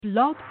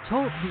Blog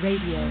Talk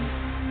Radio.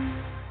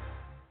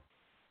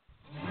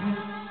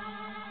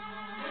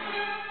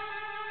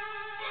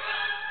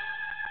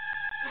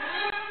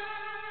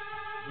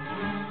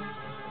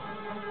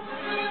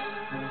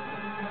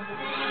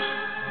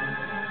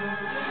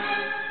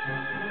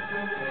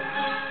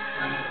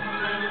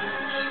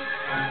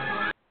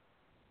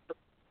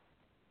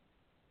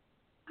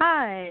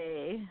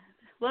 Hi,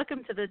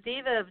 welcome to the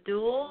Diva of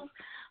DOOL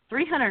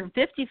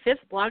 355th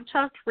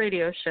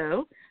Blogtalkradio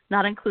Show,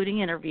 not including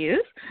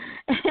interviews,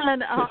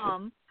 and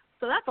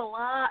so that's a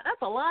lot of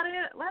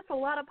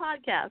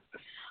podcasts,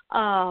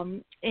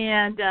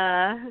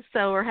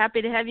 so we're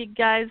happy to have you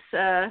guys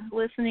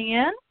listening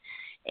in,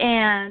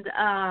 and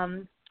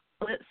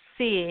let's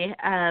see,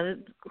 of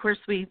course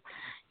you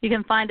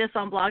can find us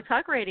on Blog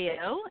Talk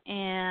Radio,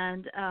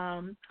 and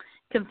you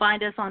can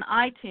find us on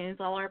iTunes,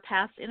 all our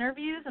past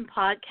interviews and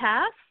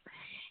podcasts,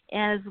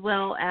 as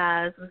well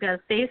as we've got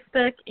a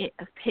Facebook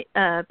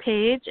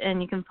page,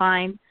 and you can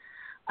find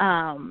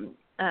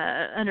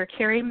under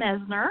Carrie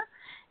Mesner,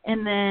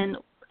 and then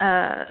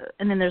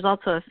there's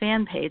also a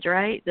fan page,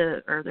 right?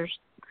 There's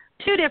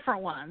two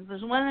different ones.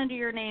 There's one under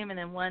your name, and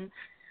then one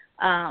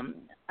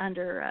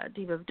under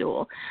Diva of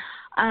DOOL.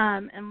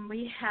 And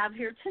we have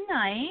here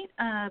tonight,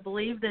 I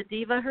believe, the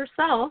Diva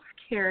herself,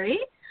 Carrie.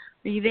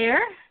 Are you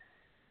there?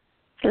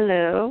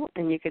 Hello,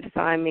 and you can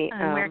find me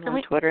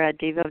on Twitter at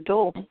Diva of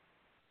DOOL.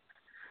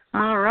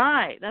 All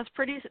right, that's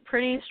pretty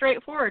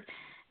straightforward.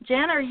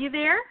 Jen, are you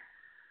there?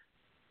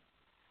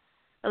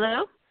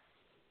 Hello?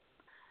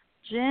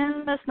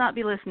 Jen must not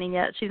be listening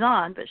yet. She's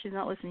on, but she's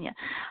not listening yet.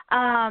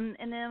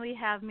 And then we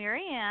have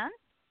Mary Ann.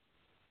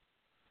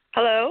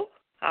 Hello.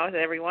 How's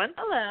everyone?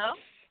 Hello.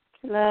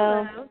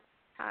 Hello. Hello.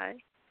 Hi.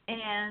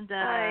 And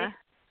Hi.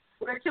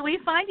 Where can we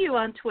find you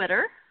on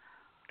Twitter?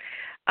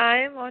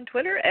 I'm on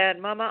Twitter at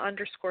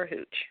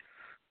mama_hooch.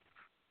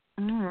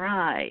 All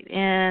right.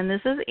 And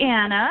this is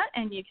Anna,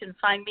 and you can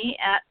find me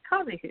at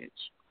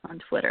CosbyHooch on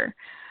Twitter.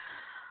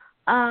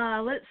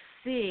 Let's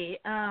see.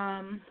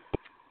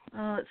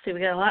 We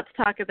got a lot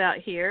to talk about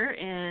here,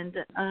 and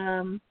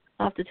I'll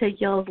have to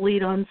take y'all's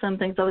lead on some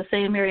things. I was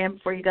saying, Miriam,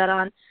 before you got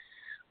on,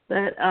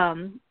 that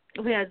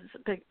we had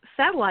big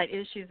satellite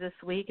issues this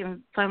week,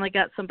 and finally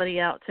got somebody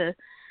out to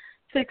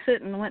fix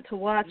it, and went to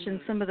watch, and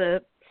some of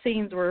the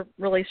scenes were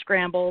really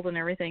scrambled and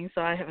everything,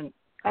 so I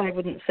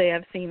wouldn't say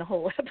I've seen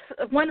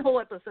one whole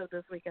episode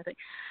this week, I think.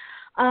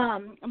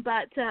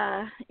 But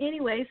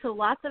anyway, so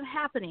lots of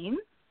happening.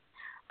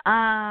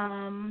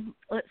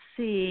 Let's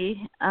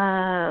see.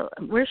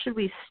 Where should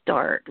we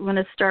start? I'm going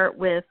to start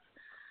with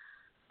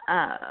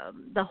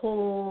the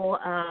whole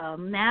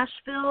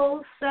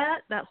Nashville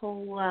set, that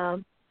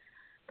whole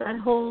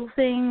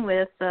thing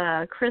with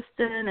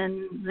Kristen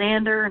and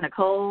Xander and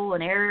Nicole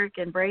and Eric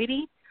and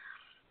Brady.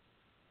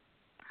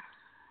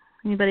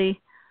 Anybody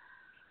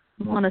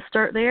want to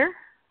start there?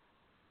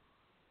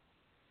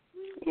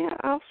 Yeah,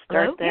 I'll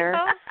start there.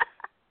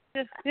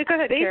 Yeah, go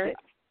ahead, Carrie.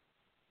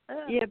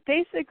 Yeah,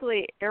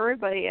 basically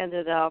everybody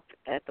ended up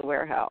at the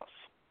warehouse.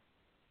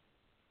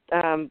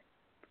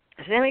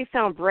 Sammy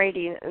found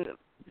Brady, and the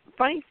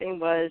funny thing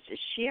was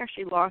she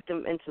actually locked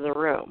him into the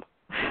room.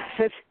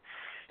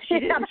 She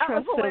didn't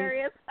trust him.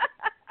 Hilarious.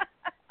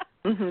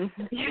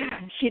 Mm-hmm.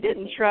 She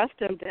didn't trust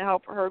him to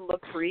help her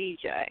look for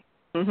EJ.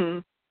 Mm-hmm.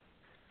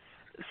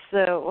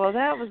 So while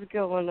that was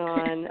going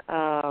on,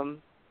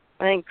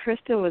 I think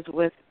Kristen was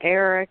with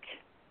Eric,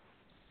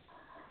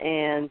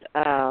 and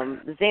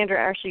Xander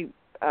actually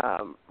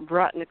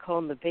brought Nicole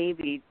and the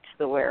baby to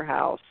the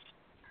warehouse.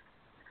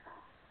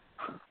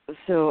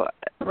 So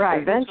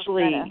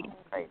eventually,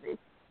 crazy.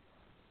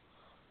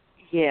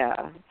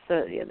 Yeah.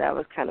 So yeah, that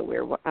was kind of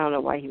weird. I don't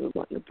know why he would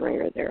want to bring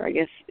her there. I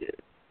guess.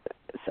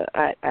 So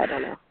I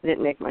don't know. It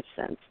didn't make much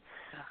sense.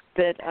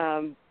 But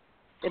then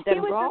he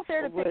was Rolf just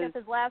there to pick up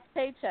his last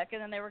paycheck,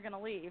 and then they were going to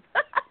leave.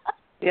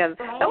 Yeah,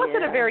 that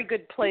wasn't a very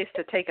good place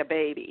to take a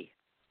baby,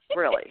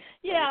 really.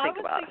 Yeah, I think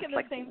was about thinking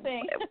it. the same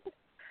thing.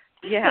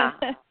 Yeah.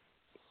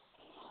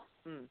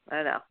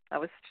 I know. That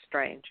was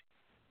strange.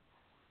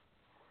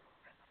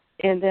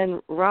 And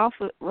then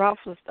Dr. Rolf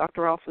was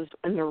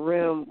in the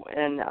room,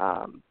 and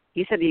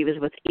he said he was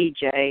with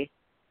EJ.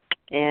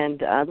 And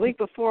the week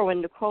before,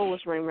 when Nicole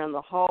was running around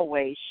the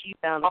hallway, she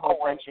found a whole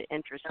bunch of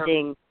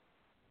interesting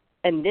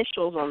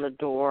initials on the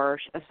door.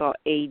 I saw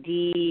AD,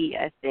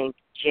 I think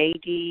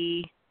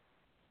JD,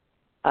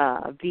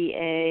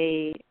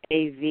 VA,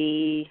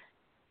 AV,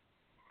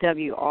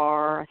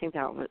 WR. I think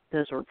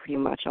those were pretty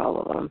much all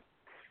of them.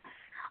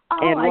 Oh,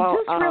 and I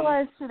just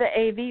realized who the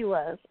AV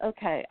was.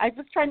 Okay. I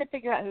was trying to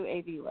figure out who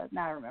AV was.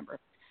 Now I remember.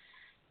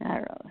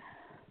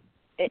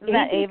 Isn't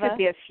that Ava? Could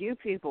be a few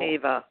people.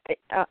 Ava.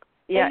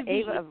 Yeah,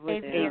 Ava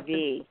was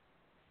AV.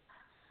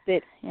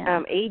 But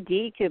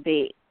AD could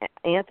be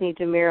Anthony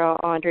DeMiro,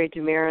 Andre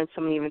DeMiro, and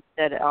someone even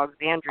said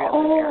Alexandria.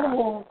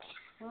 Oh,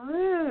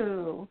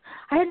 true.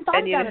 I hadn't thought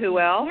about it. And you know who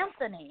else?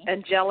 Anthony.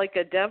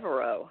 Angelica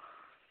Devereaux.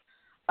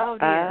 Oh,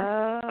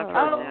 dear. I've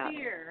heard that.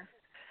 Dear.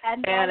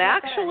 And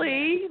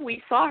actually,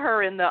 we saw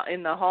her in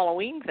the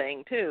Halloween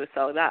thing too.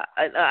 So that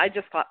I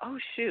just thought, oh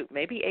shoot,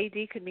 maybe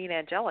AD could mean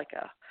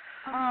Angelica.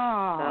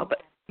 Oh. So,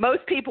 but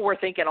most people were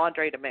thinking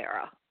Andre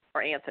DeMera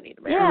or Anthony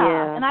DeMera.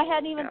 Yeah, and I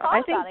hadn't even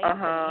thought about Anthony.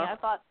 Uh-huh. I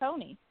thought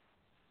Tony.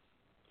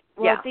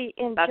 Well, the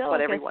Angelica that's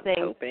what everyone's thing,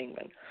 hoping.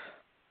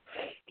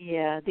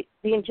 Yeah,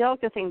 the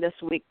Angelica thing this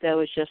week though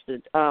is just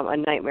a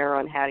nightmare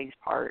on Hattie's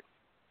part.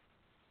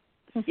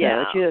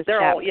 Yeah,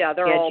 they're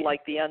all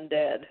like the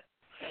undead.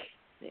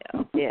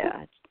 Yeah.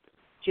 Yeah.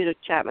 Judith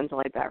Chapman's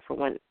only back for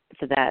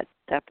that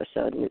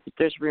episode. And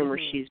there's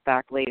rumors she's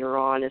back later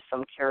on as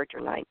some character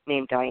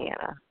named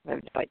Diana. I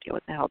have no idea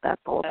what the hell that's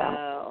all about.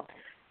 Oh.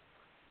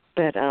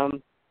 But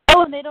and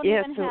they don't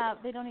even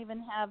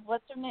have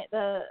what's her name,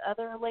 the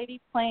other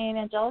lady playing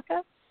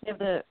Angelica? They have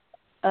the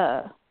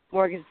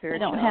Morgan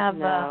Fairchild. They don't have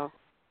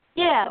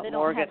they don't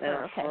Morgan have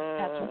her. Okay,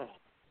 gotcha.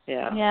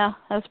 Yeah. Yeah,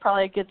 that's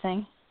probably a good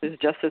thing. Is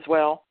just as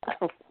well.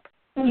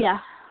 Yeah.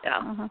 Yeah.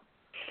 Uh-huh.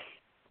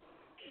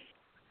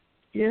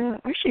 Yeah,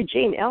 actually,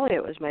 Jane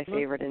Elliott was my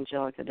favorite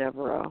Angelica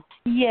Devereaux.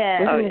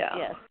 Yeah. Oh yeah.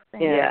 Yes.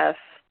 Yes.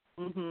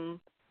 Mhm.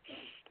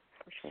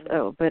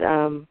 Oh, but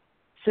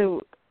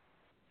so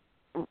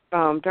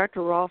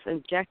Dr. Rolfe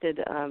injected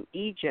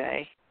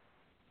EJ,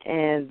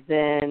 and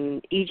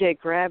then EJ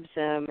grabs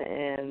him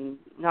and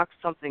knocks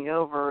something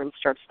over and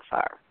starts the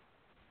fire.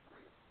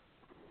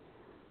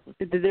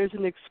 There's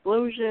an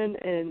explosion,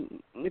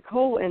 and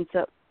Nicole ends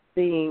up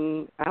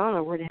being, I don't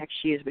know where the heck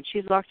she is, but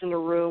she's locked in a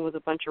room with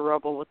a bunch of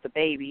rubble with the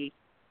baby,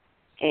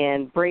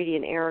 and Brady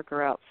and Eric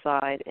are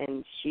outside,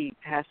 and she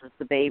passes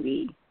the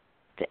baby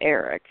to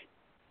Eric.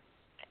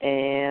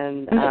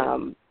 And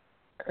Brady,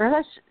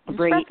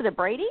 pass it to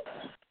Brady?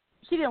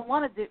 She didn't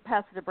want to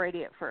pass it to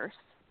Brady at first,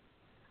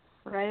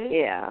 right?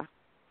 Yeah.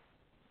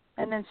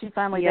 And then she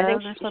finally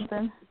does or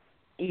something?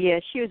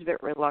 Yeah, she was a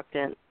bit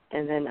reluctant.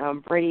 And then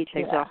Brady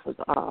takes off with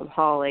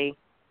Holly.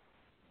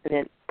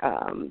 And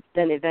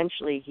then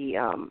eventually he,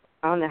 I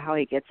don't know how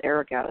he gets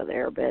Eric out of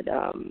there, but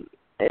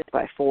it's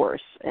by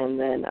force. And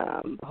then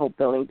the whole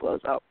building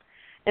blows up.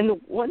 And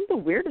one of the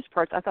weirdest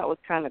parts I thought was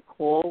kind of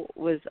cool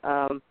was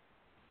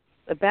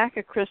the back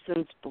of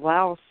Kristen's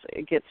blouse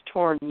gets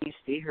torn. And you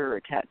see her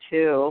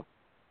tattoo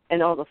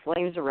and all the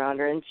flames around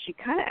her. And she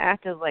kind of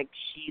acted like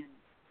she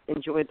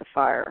enjoyed the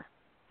fire.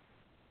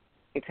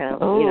 It kind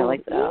of,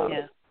 like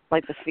the...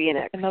 Like the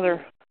Phoenix.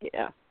 Another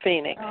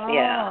Phoenix,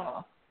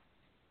 yeah.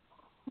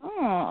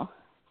 Oh.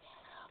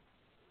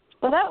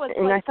 Well, that would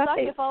suck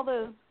if all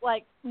those,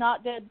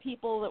 not dead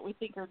people that we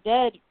think are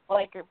dead,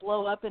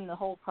 blow up in the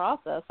whole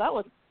process. That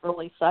would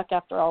really suck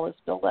after all this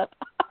build-up.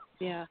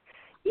 Yeah.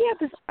 Yeah,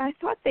 because I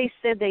thought they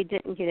said they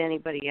didn't get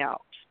anybody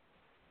out.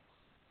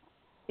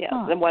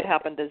 Yeah, then what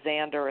happened to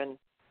Xander and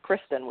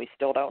Kristen, we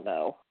still don't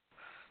know.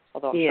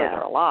 Although I'm sure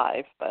they're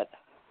alive, but...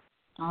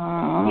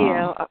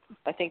 Yeah,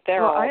 I think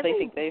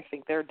they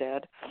think they're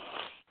dead.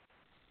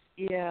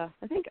 Yeah,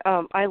 I think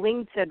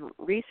Eileen said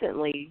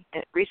recently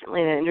in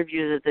an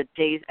interview that the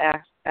Days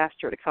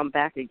asked her to come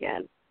back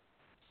again.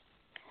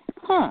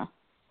 Huh.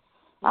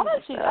 I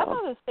thought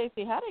that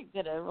Stacey Haddock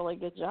did a really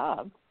good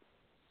job.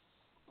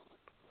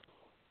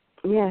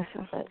 Yes,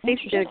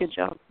 Stacey did a good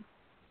job.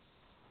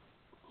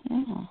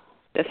 Yeah.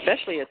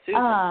 Especially as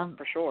Susan,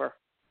 for sure.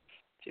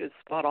 She was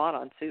spot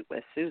on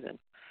with Susan.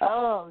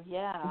 Oh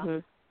yeah. Mm-hmm.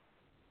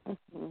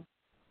 Mm-hmm.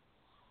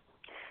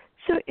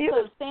 So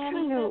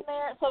Sammy's in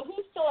there. So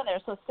who's still in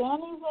there? So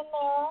Sammy's in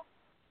there.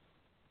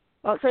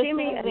 Well,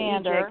 Sammy and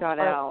Xander EJ got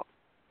out.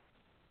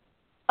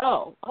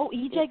 Oh,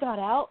 EJ got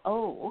out?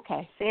 Oh,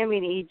 okay.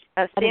 Sammy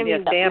and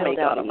Sammy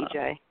got out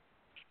EJ.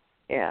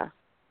 Yeah.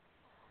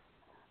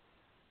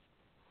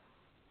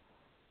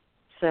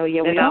 So, we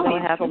don't know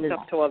what happened. Hooked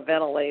up to a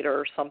ventilator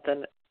or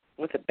something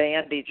with it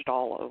bandaged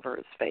all over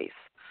his face.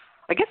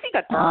 I guess he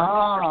got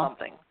burned or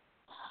something.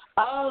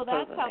 Oh,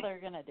 that's how they're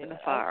going to do it.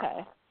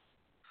 Okay.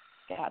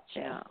 Gotcha.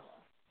 Yeah.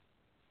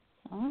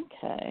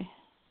 Okay.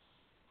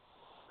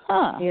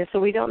 Huh. Yeah, so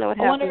we don't know what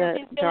happened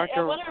to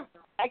Dr.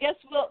 I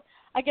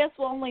guess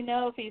we'll only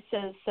know if he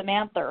says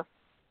Samantha.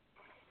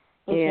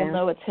 We'll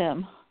know it's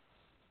him.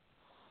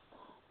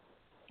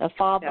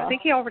 Faba. Yeah, I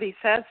think he already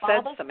said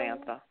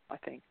Samantha, I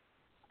think.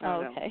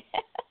 Okay.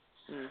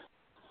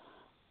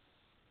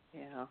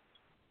 Yeah.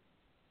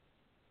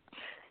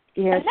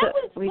 Yeah, so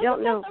we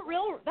don't know. That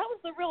was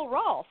the real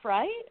Rolfe,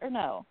 right? Or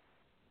no?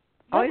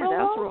 Oh, yeah, that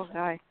was the real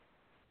guy.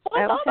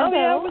 Well, it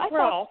was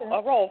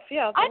Rolfe. Rolfe,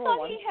 yeah, the real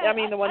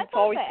one. The one that's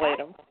always played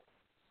him.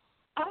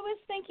 I was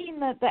thinking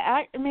that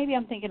maybe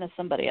I'm thinking of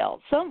somebody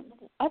else.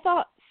 I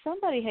thought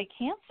somebody had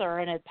cancer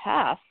and had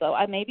passed, so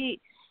I may be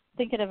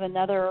thinking of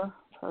another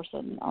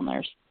person on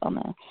there.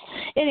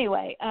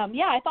 Anyway,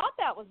 I thought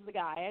that was the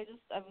guy.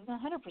 I was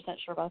 100%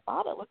 sure, but I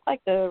thought it looked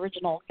like the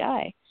original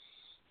guy.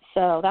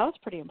 So that was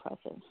pretty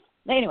impressive.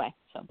 Anyway,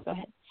 so go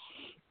ahead.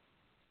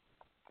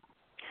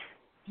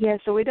 Yeah,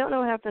 so we don't know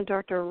what happened to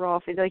Dr.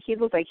 Rolfe. He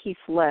looked like he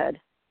fled.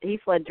 He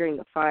fled during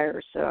the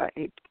fire, so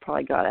he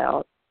probably got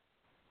out.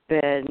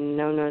 But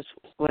no one knows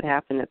what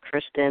happened to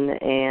Kristen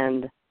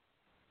and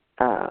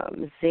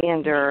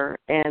Xander.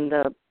 And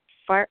the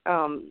fire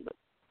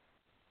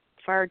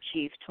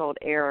chief told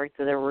Eric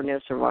that there were no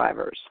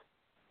survivors.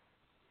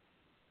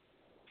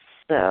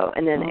 So,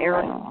 and then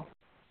Eric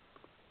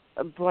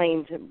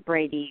blamed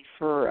Brady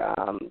for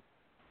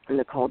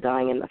Nicole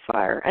dying in the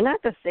fire. And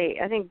not to say,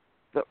 I think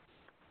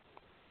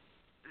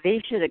they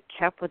should have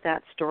kept with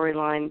that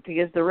storyline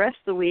because the rest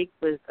of the week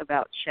was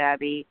about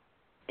Shabby,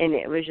 and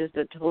it was just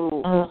a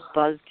total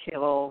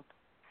buzzkill.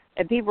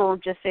 And people were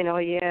just saying, oh,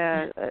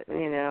 yeah,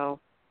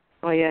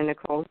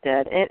 Nicole's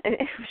dead. And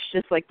it was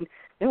just like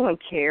no one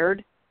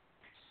cared.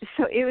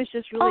 So it was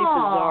just really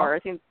bizarre. I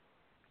think,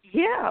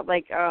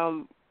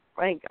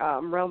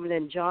 Roman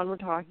and John were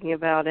talking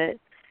about it,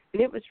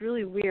 and it was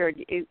really weird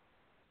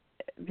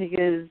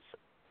because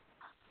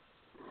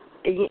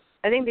I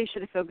think they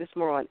should have focused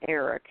more on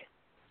Eric.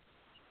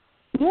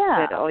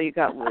 Yeah. But all you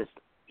got was,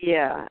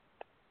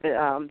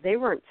 But they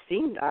weren't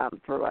seen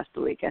for the rest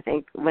of the week. I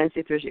think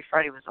Wednesday, Thursday,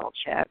 Friday was all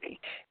Shabby.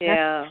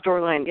 Yeah. That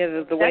storyline.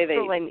 Yeah, the way they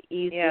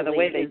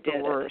is did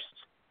the worst.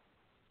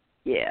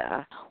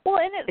 Yeah. Well,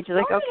 and it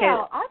started like, okay.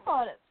 out. I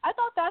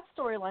thought that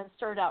storyline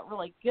started out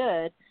really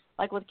good,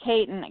 like with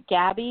Kate and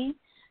Gabby,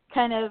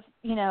 kind of,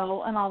 and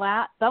all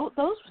that.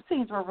 Those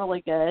scenes were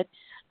really good,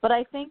 but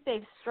I think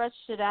they've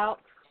stretched it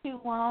out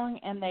too long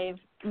and they've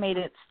made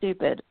it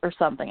stupid or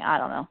something. I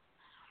don't know.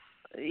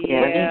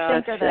 Yeah,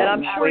 and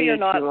I'm sure you're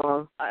not.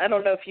 Long. I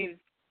don't know if you've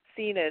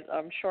seen it.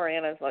 I'm sure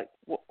Anna's like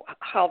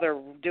how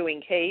they're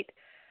doing Kate.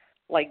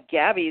 Like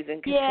Gabby's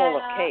in control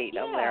of Kate.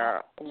 I'm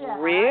there. Yeah.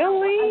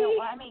 Really?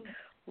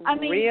 I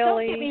mean,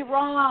 really? don't get me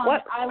wrong.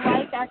 What? I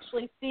like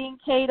actually seeing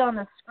Kate on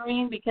the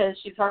screen because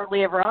she's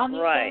hardly ever on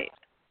these right. days.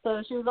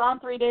 So she was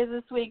on 3 days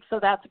this week, so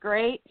that's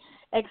great.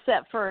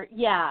 Except for,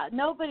 Kate's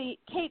nobody.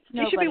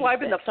 You should be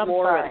wiping the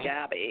floor with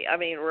Gabby. I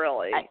mean,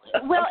 really. And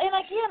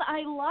again,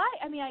 I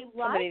like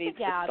the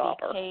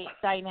Gabby-Kate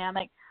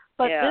dynamic,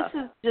 but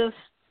this is just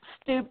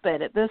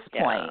stupid at this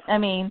point. I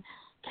mean,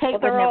 Kate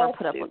would never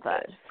put up with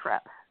that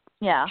crap.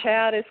 Yeah.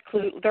 Chad is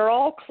they're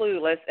all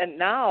clueless, and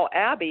now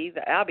Abby's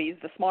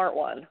the smart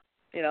one.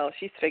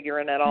 She's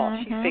figuring it all.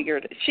 Mm-hmm.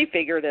 She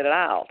figured it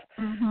out,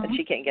 and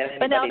she can't get anybody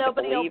but now to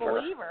nobody believe will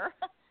her. believe her.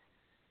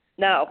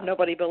 No,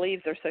 nobody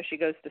believes her, so she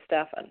goes to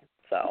Stefan.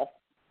 So.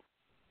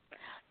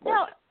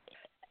 Now,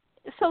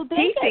 so they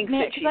he get thinks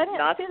married, that she's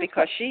nuts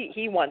because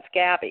he wants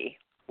Gabby.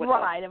 With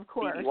right, of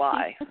course.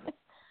 BBY.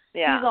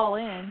 Yeah. He's all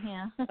in.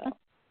 Yeah. So,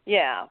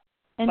 yeah.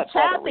 And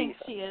Chad thinks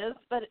she is,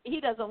 but he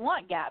doesn't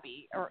want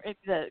Gabby or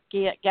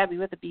Gabby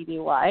with a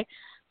BBY,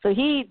 so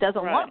he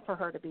doesn't want for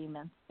her to be,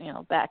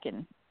 back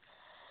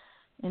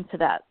into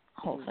that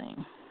whole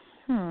thing.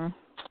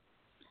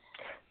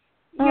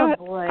 Oh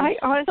boy! I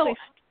honestly,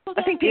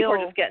 I think people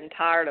are just getting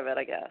tired of it.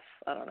 I guess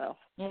I don't know.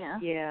 Yeah.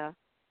 Yeah.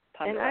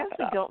 Time and to I wrap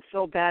actually it up. don't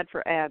feel bad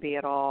for Abby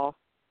at all.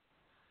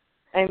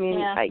 I mean,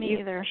 me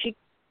either. She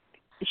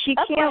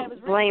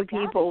can't blame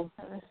people.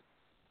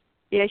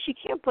 Yeah, she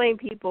can't blame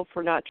people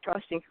for not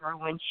trusting her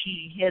when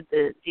she hid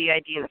the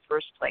DID in the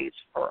first place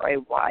for a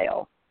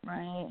while.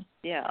 Right.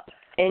 Yeah.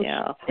 And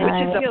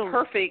which is a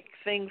perfect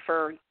thing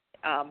for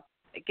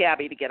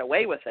Gabby to get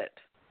away with it.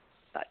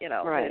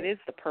 It is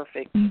the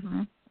perfect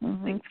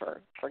thing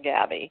for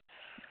Gabby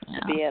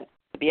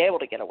to be able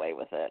to get away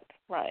with it.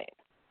 Right.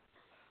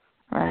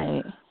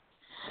 Right.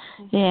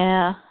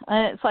 Yeah.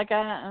 It's like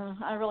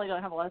I really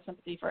don't have a lot of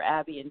sympathy for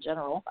Abby in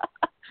general.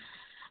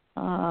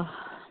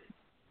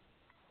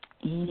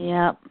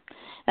 Yeah,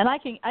 and I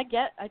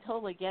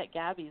totally get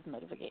Gabby's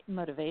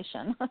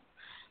motivation.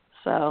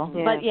 So,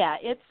 but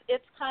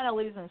it's kind of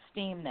losing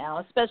steam now,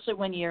 especially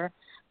when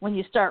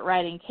you start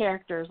writing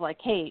characters like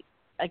Kate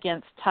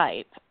against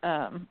type.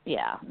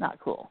 Not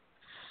cool.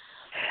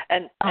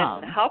 And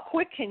how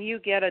quick can you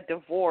get a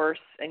divorce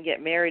and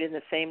get married in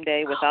the same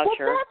day without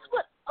your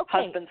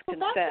husband's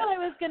consent? That's what I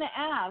was going to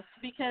ask,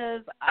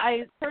 because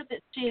I heard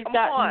that she had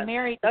gotten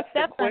married to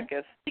Stefan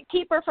to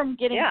keep her from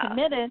getting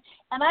committed,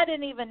 and I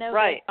didn't even know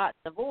they got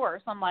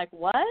divorced. I'm like,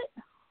 what?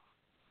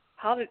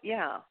 Because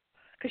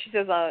she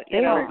says,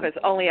 because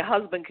only a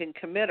husband can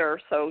commit her,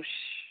 so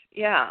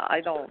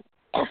I don't.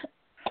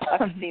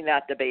 I've seen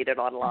that debated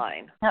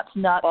online. That's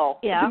nuts. Well,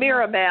 it's a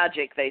mirror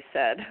magic, they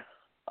said.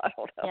 I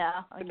don't know.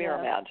 Yeah. The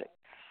mirror magic.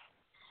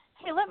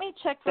 Hey, let me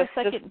check for a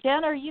second.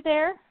 Jen, are you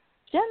there?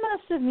 Jen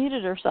must have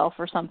muted herself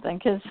or something,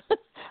 because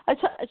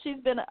she's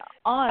been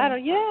on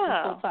the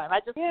whole time.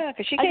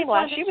 Because she came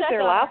last. She was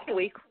there last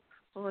week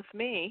with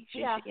me.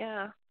 She's on.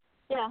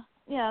 She's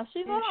on.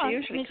 She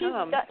usually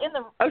comes.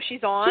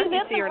 She's on. She's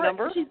you see her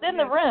number? She's in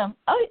the room.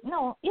 Oh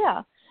no,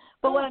 yeah.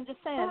 But what I'm just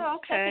saying,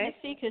 checking to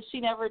see, because she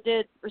never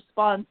did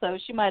respond, so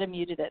she might have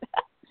muted it.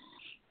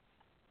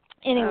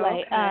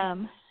 Anyway,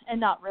 and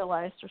not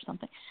realized or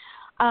something.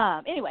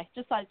 Anyway,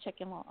 just thought I'd check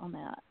in on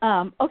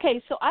that.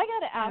 Okay, so I got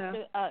to ask,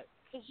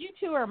 because you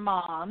two are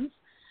moms,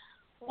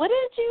 what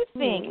did you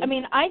think? I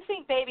mean, I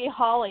think Baby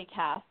Holly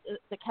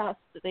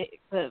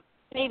the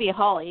Baby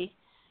Holly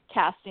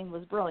casting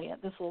was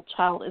brilliant. This little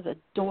child is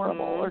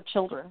adorable, or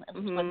children.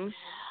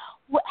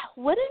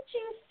 What did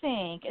you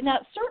think? Now,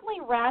 it certainly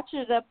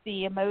ratcheted up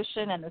the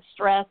emotion and the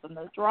stress and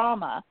the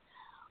drama.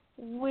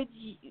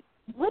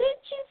 what did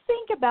you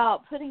think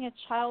about putting a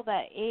child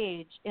that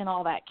age in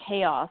all that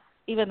chaos,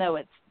 even though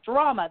it's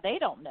drama? They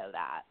don't know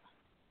that.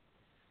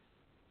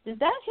 Did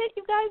that hit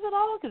you guys at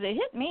all? Because it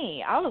hit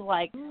me. I was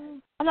like,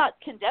 I'm not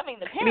condemning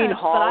the parents. You mean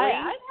Holly?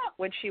 But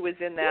when she was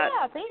in that?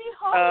 Yeah, baby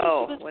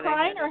Holly. She was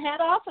crying her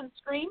head off and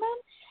screaming.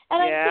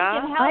 And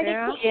I'm thinking, how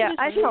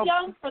she was too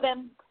young for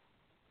them.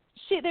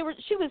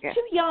 She was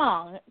too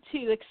young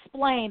to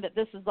explain that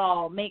this is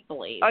all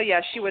make-believe. Oh,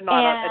 yeah, she would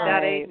not, at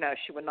that age, no,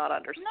 she would not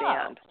understand.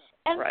 No.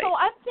 And so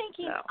I'm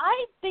thinking,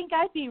 I think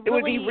I'd be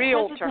really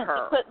hesitant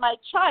to put my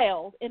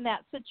child in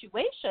that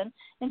situation.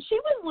 And she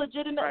was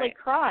legitimately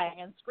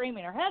crying and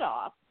screaming her head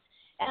off.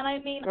 And I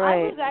mean, I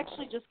was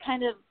actually just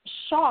kind of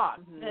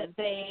shocked that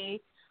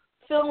they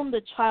filmed a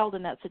child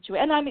in that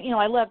situation. And I mean,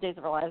 I love Days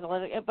of Our Lives,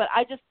 but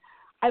I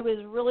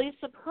was really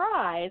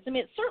surprised. I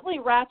mean, it certainly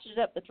ratcheted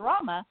up the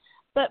drama,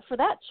 but for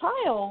that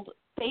child,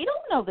 they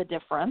don't know the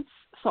difference.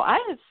 So I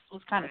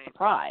was kind of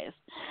surprised.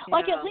 Yeah.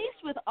 Like, at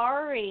least with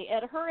Ari,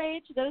 at her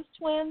age, those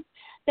twins,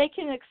 they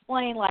can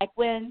explain, like,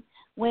 when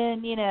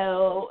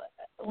Camilla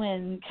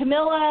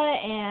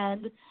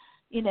and,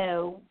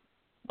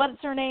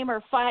 what's her name,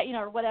 or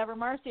or whatever,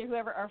 Marcy or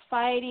whoever are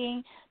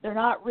fighting, they're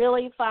not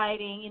really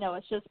fighting,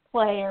 it's just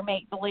play or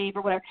make-believe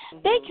or whatever.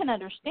 They can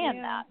understand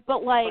that.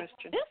 But, like,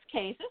 this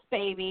case, this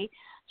baby,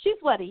 she's,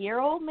 a year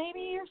old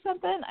maybe or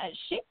something?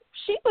 She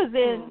was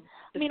in,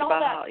 all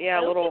that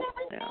and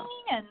everything,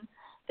 and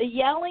the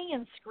yelling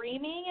and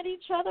screaming at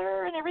each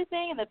other and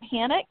everything, and the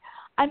panic.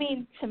 I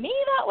mean, to me,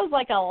 that was,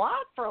 like, a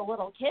lot for a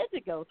little kid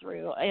to go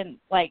through, and,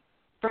 like,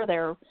 for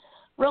their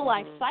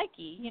real-life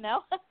psyche,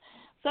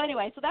 So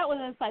anyway, that was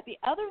inside. The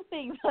other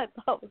thing that I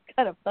thought was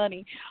kind of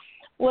funny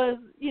was,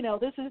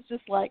 this is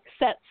just like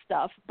set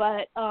stuff,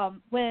 but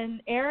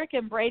when Eric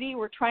and Brady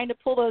were trying to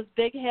pull those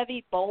big,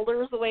 heavy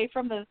boulders away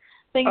from the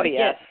thing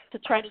to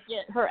try to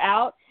get her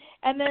out,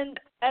 and then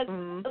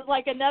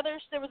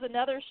there was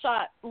another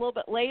shot a little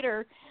bit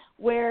later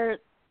where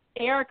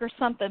Eric or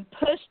something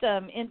pushed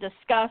them in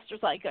disgust or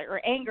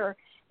anger,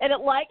 and it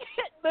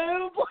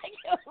moved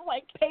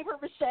like paper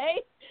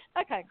mache.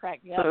 That kind of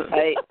cracked me up.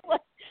 Right.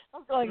 I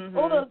was going,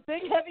 those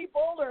big heavy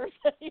boulders,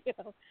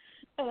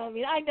 And I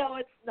mean, I know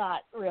it's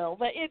not real,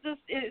 but it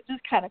just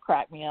kind of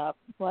cracked me up.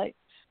 Like,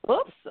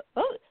 whoops,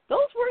 those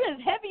weren't as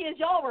heavy as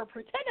y'all were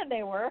pretending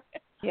they were.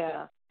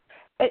 Yeah.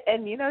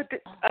 And I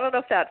don't know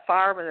if that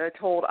fireman that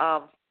told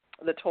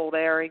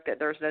Eric that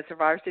there's no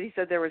survivors. He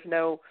said there was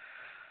no.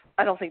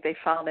 I don't think they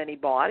found any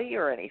body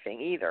or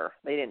anything either.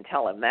 They didn't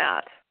tell him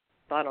that.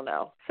 I don't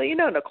know. So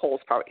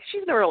Nicole's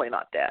she's really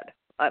not dead.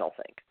 I don't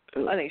think.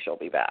 I think she'll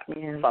be back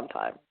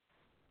sometime.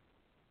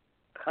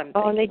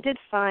 And they did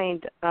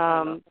find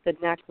the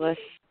necklace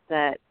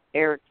that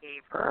Eric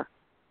gave her.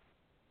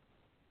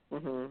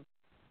 Mhm.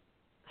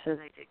 So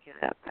they did get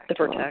that back. To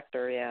protect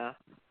her, yeah.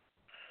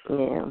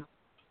 Yeah.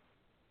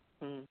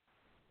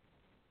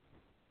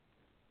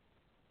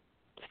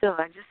 Still,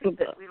 I just think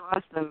that we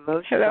lost the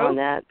emotion on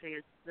that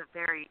because the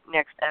very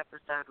next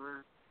episode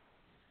was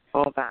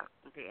all about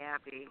the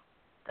Abby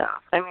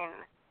stuff. I mean,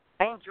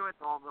 I enjoyed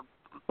all the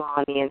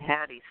Bonnie and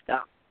Hattie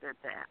stuff. The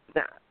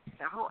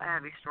whole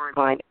Abby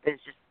storyline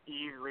is just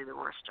easily the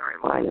worst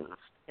storyline in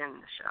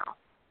the show.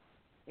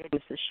 It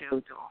is the show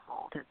to a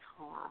halt. It's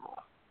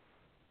horrible.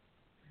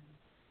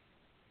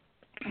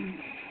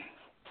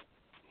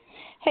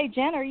 Hey,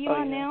 Jen, are you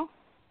on now?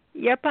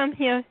 Yep, I'm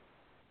here.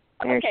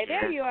 Okay,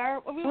 there you are.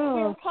 We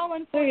were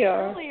calling for you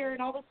earlier,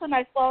 and all of a sudden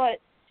I saw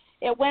it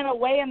went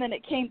away, and then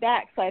it came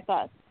back, so I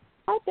thought,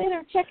 I'd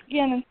better check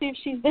again and see if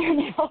she's there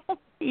now.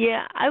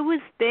 Yeah, I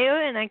was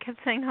there, and I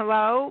kept saying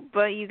hello,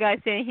 but you guys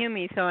didn't hear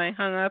me, so I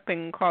hung up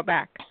and called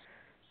back.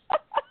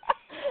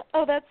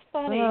 Oh, that's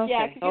funny. Oh, okay.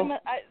 Yeah, because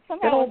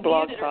somehow I was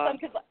muted or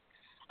something, because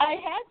I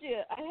had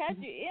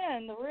you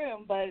in the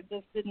room, but it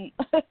just didn't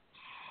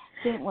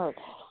work.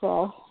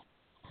 So,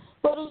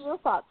 what are your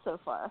thoughts so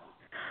far?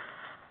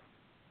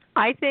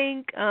 I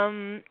think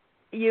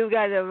you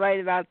guys are right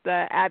about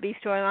the Abby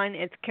storyline.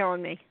 It's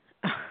killing me.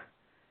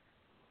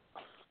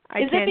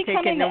 I can't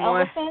take it no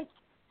more. Elephant?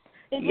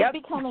 Is it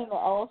becoming the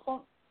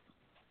elephant?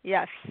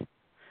 Yes.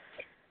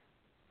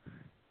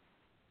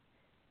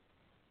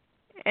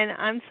 And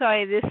I'm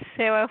sorry, this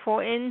Sarah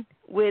Horton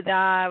with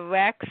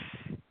Rex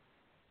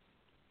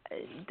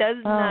does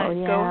not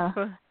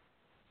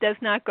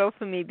go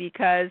for me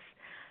because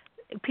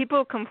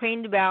people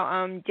complained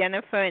about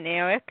Jennifer and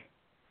Eric.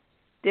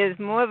 There's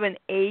more of an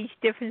age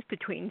difference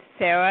between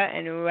Sarah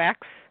and Rex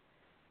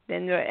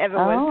than there ever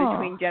was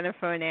between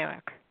Jennifer and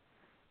Eric.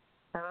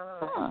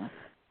 Oh.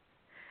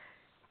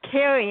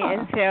 Carrie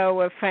and Sarah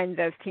were friends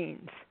as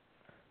teens.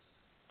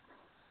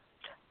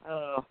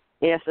 Oh.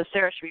 Yeah, so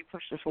Sarah should be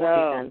pushing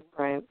 40 then,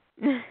 right?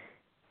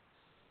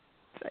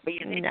 But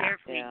yeah, they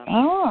definitely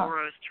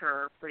roast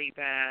her pretty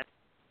bad.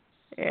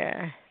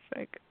 Yeah, it's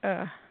like,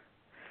 I'm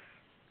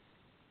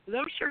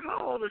sure how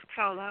old is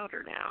Kyle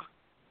Louder now?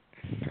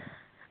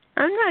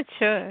 I'm not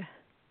sure.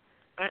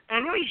 I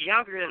know he's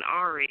younger than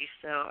Ari,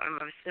 so I'm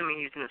assuming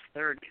he's in his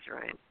 30s,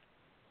 right?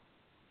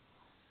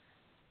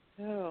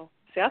 Oh.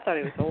 See, I thought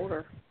he was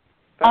older.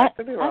 but I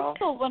could be wrong. I'm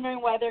still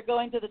wondering why they're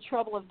going to the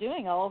trouble of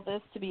doing all of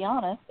this, to be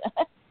honest.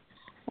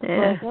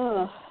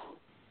 Yeah.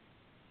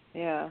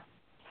 Yeah.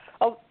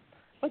 Oh,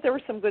 but there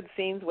were some good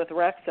scenes with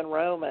Rex and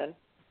Roman.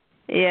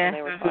 Yeah. When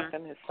they were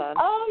talking his son.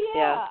 Oh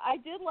yeah, I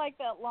did like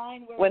that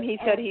line where when he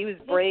said he was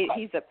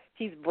Brady.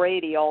 He's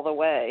Brady all the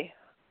way.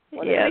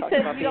 When they were talking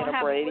about being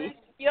a Brady.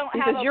 He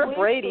says, "You're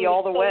Brady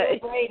all the way."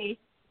 Brady.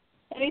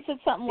 And he said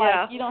something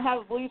like, "You don't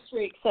have a blue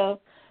streak," so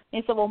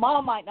he said, "Well,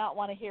 Mom might not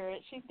want to hear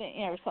it. She's,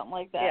 or something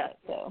like that." Yeah.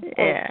 So that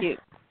was cute.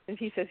 And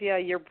he says, "Yeah,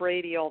 you're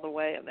Brady all the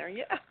way." And there,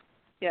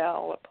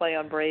 I'll play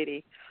on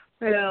Brady.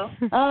 Yeah.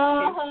 That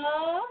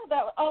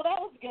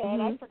was good.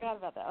 I forgot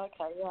about that.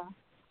 Okay, yeah.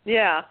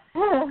 Yeah.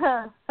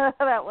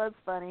 That was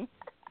funny.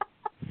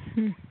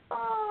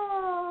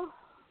 Oh,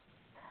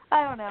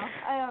 I don't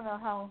know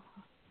how.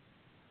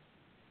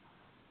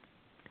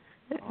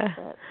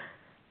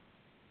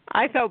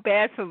 I felt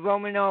bad for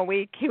Roman all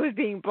week. He was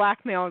being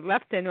blackmailed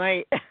left and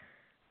right.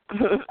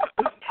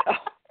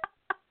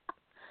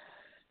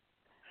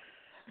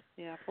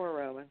 Yeah, poor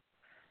Roman.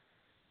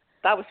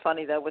 That was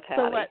funny though with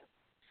Hattie. So what?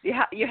 You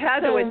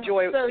had to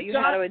enjoy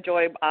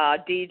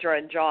Deidre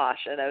and Josh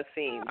in those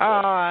scenes.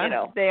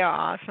 Oh, they are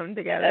awesome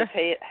together.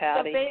 That's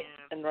Hattie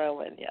and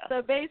Roman. Yeah.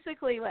 So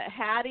basically, what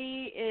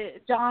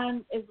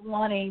John is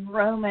wanting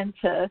Roman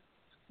to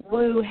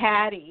woo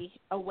Hattie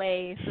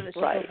away so that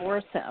she'll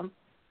divorce him.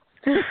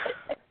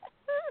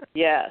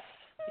 Yes.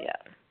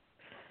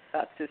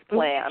 That's his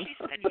plan. She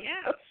said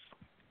yes.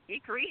 He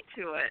agreed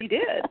to it. He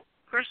did.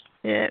 Of course.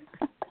 Yeah.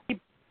 He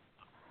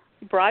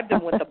bribed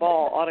him with the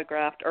ball,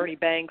 autographed Ernie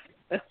Banks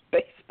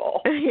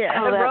baseball. Yeah.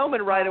 And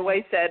Roman right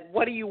away said,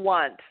 "What do you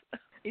want?"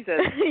 He said,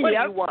 "What do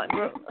you want?"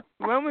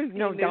 Roman's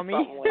no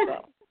dummy.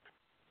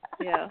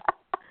 Yeah.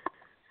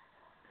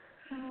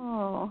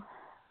 Oh.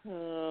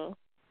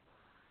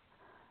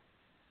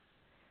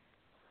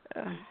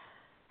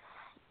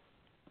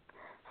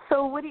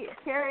 So what do you,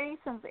 Carrie,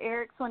 since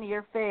Eric's one of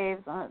your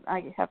faves,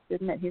 I have to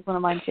admit he's one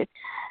of mine too.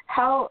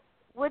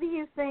 What do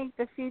you think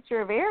the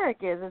future of Eric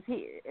is?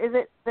 Is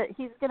it that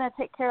he's going to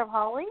take care of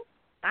Holly?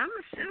 I'm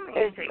assuming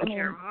he's taking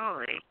care of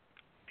Holly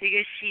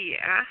because she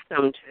asked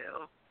him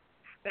to.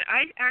 But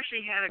I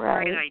actually had a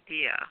great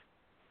idea,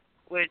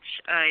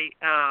 which I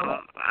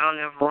don't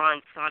know if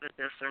Ron thought of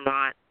this or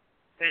not,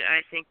 but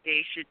I think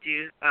they should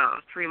do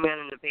 3 Men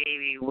and a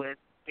Baby with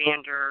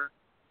Xander,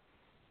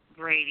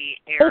 Brady,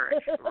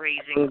 Eric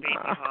raising baby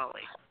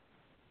Holly.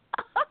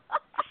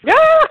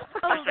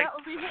 That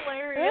would be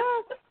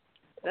hilarious.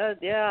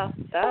 That's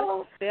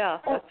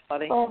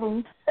funny.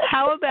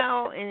 How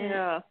about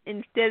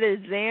instead of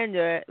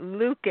Xander,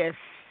 Lucas,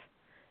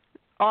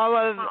 all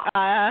of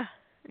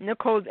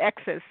Nicole's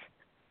exes?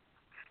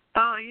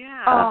 Oh,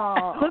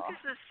 yeah.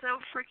 Lucas is so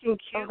freaking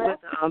cute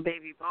with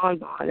baby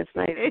Bonbon. It's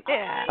not even,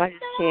 I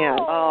just can't.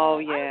 Oh,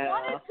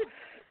 yeah.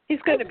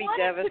 He's going to be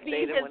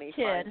devastated when he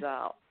finds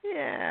out.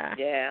 Yeah.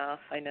 Yeah,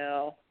 I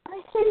know.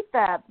 I hate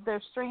that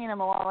they're stringing him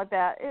along like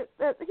that.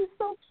 He's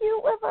so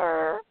cute with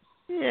her.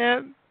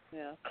 Yeah.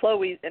 Yeah.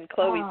 Chloe's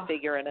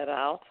figuring it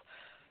out.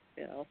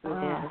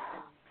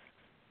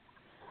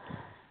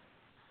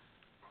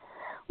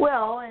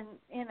 Well, and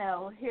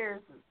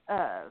here's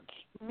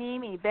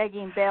Mimi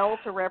begging Belle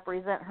to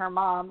represent her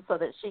mom so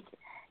that she can,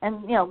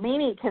 and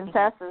Mimi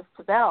confesses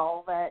to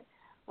Belle that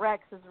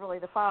Rex is really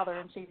the father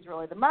and she's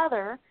really the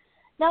mother.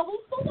 Now we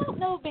still don't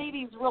know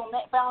baby's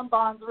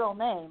Bonbon's real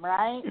name,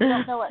 right? We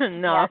don't know what.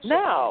 No,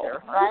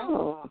 right?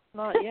 No,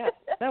 not yet.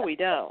 No, we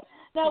don't.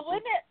 Now,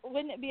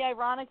 wouldn't it be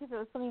ironic if it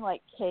was something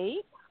like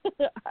Kate?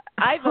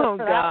 Oh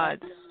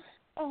God.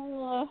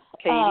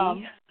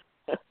 Katie.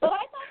 But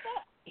I thought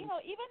that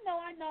even though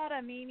I'm not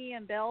a Mimi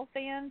and Belle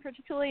fan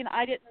particularly, and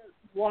I didn't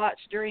watch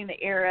during the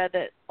era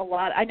that a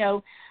lot. I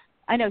know,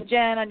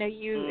 Jen. I know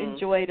you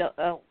enjoyed a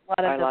lot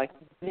of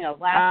the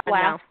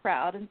laugh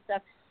crowd and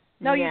stuff.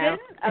 No, you didn't?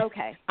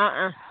 Okay.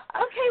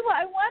 Okay, well,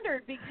 I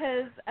wondered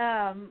because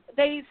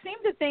they seem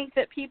to think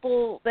that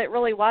people that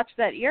really watched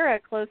that era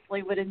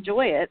closely would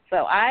enjoy it.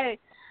 So I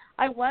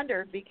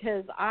wondered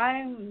because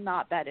I'm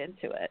not that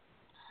into it.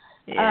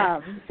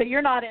 Yeah. So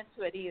you're not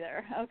into it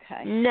either.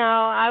 Okay. No,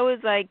 I was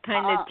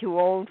kind of too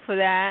old for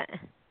that.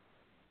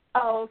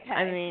 Oh, okay.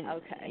 I mean,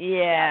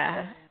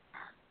 yeah. Gotcha.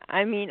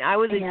 I mean, I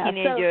was a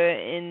teenager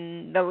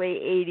in the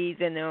late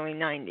 80s and early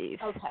 90s.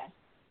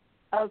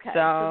 Okay,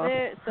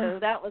 so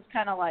that was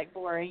kind of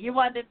boring. You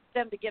wanted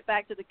them to get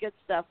back to the good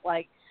stuff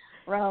like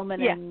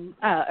Roman and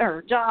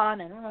or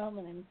John and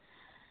Roman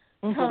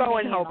and Bo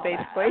and Hope,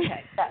 basically.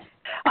 Okay.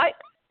 I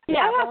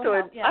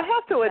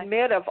have to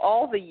admit, of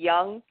all the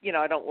young,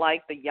 I don't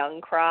like the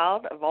young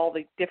crowd of all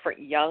the different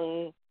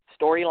young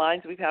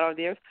storylines we've had over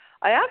the years.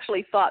 I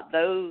actually thought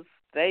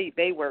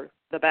they were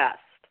the best,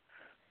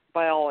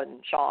 Belle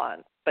and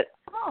Sean. But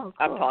cool.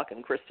 I'm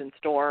talking Kristen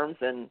Storms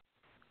and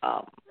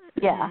at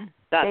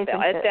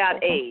that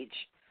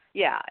age.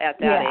 Yeah, at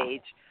that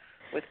age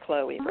with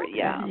Chloe.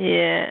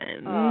 Okay.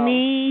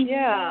 Me.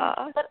 Yeah.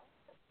 But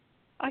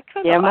I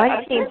kind of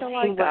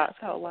like that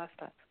last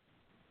time.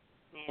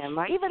 Yeah,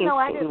 my even though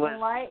I didn't was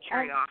like,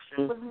 Carrie I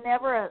Austin. was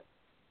never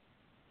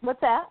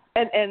What's that?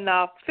 And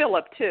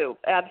Philip too.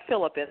 Add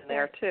Philip in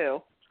there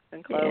too,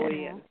 and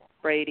Chloe and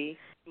Brady.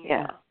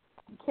 Yeah.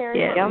 Carrie.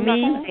 Yeah, I'm not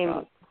the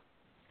same.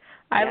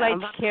 I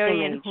liked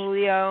Carrie and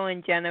Julio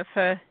and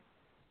Jennifer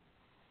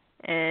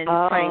and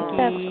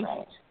Frankie.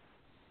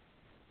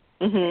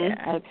 That's right.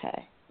 Yeah.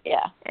 Okay.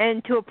 Yeah.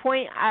 And to a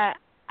point, I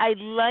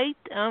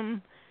liked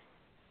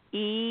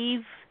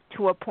Eve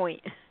to a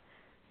point,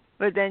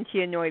 but then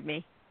she annoyed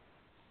me.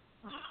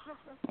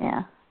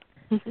 Yeah.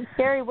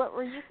 Carrie, what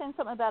were you saying?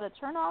 Something about a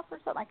turnoff or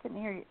something? I couldn't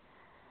hear you.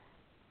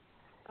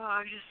 Oh, I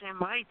was just saying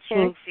my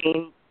teen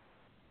scene.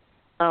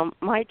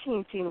 My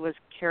teen scene was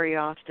Carrie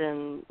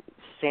Austin,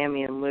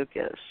 Sammy, and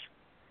Lucas.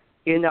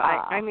 You know,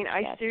 I mean,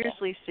 I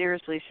seriously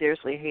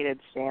hated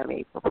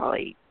Sammy for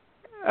probably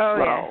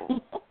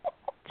 10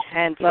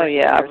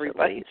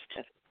 everybody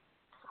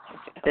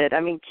did.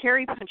 I mean,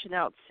 Carrie punching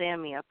out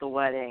Sammy at the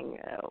wedding.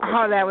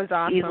 That was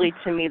awesome. Easily,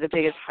 to me, the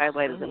biggest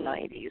highlight of the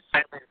 90s.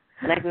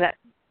 And I think that,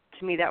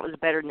 to me, that was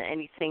better than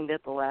anything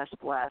that the last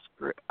Blast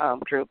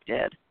group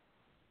did.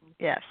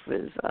 Yes.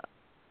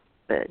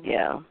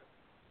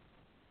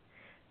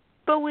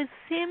 But with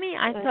Sammy,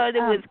 I thought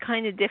it was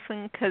kind of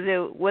different because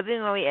it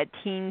wasn't really a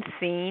teen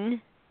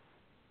scene.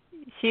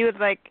 She was,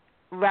 like,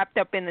 wrapped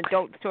up in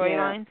adult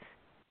storylines.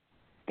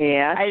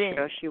 Yeah, that's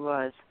true. She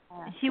was.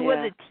 She was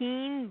a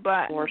teen,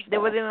 but there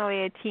wasn't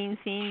really a teen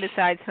scene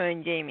besides her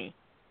and Jamie.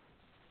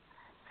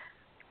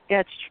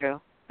 Yeah, it's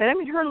true. But, I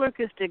mean, her and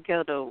Lucas did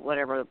go to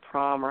whatever,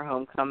 prom or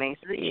homecoming,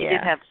 so she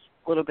did have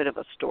a little bit of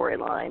a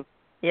storyline.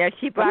 Yeah,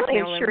 she brought me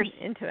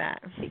into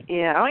that.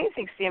 Yeah, I don't even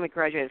think Sammy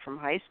graduated from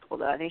high school,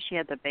 though. I think she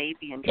had the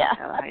baby and got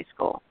out of high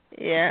school.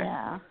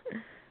 Yeah.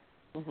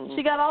 Mm-hmm.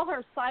 She got all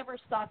her cyber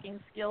stalking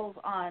skills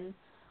online.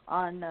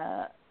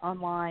 No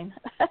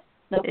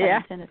pun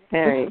intended.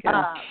 There you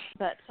go.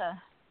 But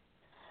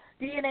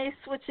DNA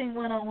switching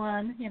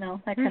 101, you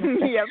know, that kind of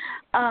stuff.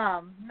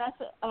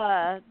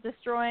 Yep.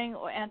 Destroying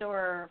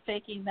or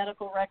faking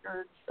medical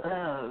records,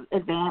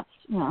 advanced,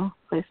 you know,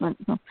 placement.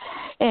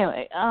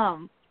 Anyway,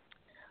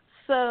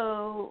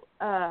 so,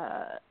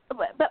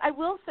 but I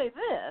will say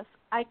this,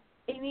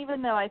 and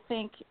even though I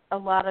think a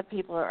lot of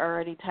people are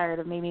already tired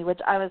of Mimi, which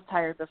I was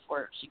tired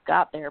before she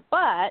got there,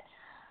 but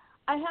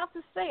I have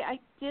to say I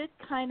did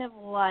kind of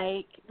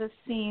like the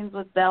scenes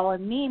with Belle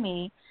and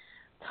Mimi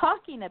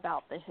talking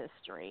about the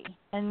history,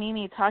 and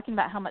Mimi talking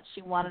about how much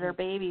she wanted her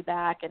baby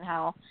back and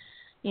how,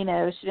 you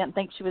know, she didn't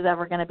think she was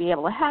ever going to be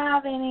able to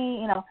have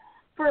any, you know,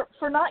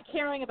 for not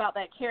caring about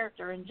that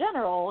character in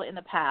general in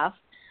the past.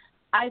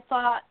 I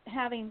thought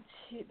having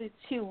the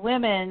two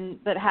women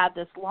that had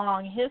this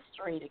long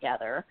history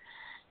together,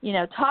 you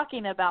know,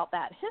 talking about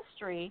that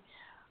history,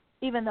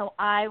 even though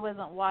I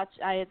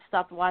had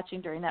stopped watching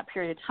during that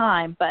period of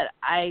time, but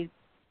I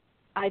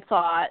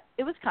thought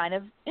it was kind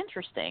of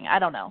interesting. I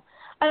don't know.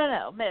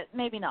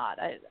 Maybe not.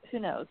 Who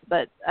knows?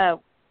 But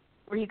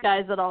were you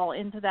guys at all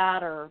into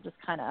that, or just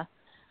kind of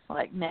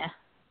like meh?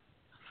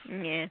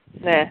 Yeah.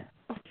 Nah.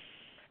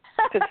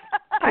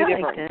 I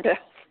liked it.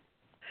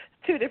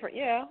 Two different,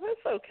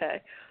 it's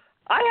okay.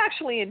 I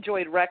actually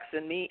enjoyed Rex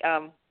and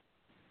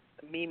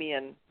Mimi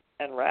and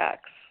Rex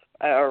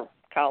or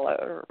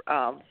Kyle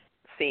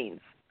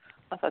scenes.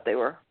 I thought they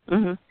were.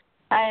 Mm-hmm.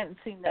 I haven't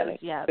seen those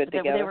yet. But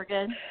they were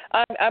good.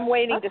 I'm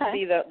waiting to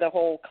see the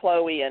whole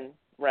Chloe and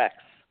Rex,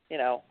 you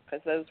know,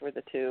 because those were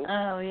the two.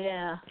 Oh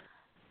yeah.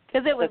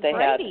 Because it was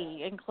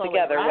Brady and Chloe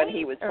together, right? when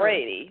he was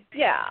Brady.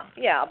 Yeah.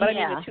 But I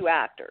mean the two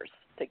actors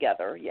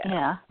together. Yeah.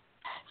 Yeah.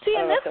 See,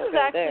 and this is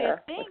actually, I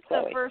think,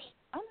 the Chloe. first.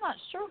 I'm not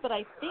sure, but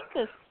I think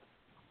this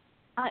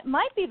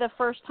might be the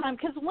first time.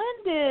 Because when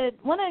did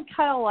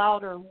Kyle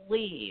Lauder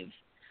leave?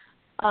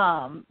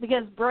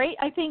 Because Brady,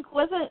 I think,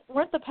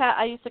 weren't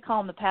I used to call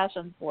them the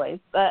Passion Boys,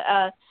 but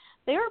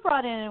they were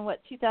brought in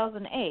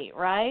 2008,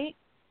 right?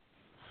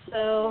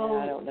 So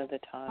I don't know the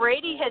time.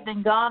 Brady had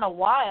been gone a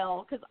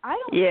while, because I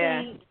don't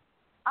think.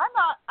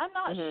 I'm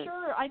not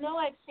sure. I know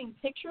I've seen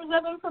pictures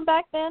of him from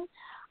back then.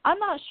 I'm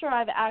not sure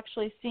I've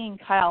actually seen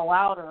Kyle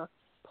Lauder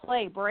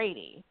play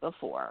Brady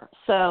before.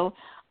 So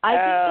I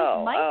think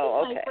this might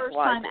be my first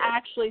time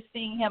actually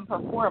seeing him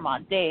perform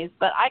on Days,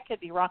 but I could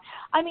be wrong.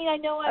 I mean, I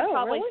know I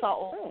probably saw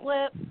old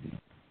clips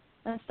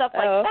and stuff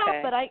like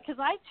that, but because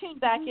I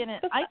tuned back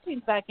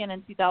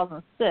in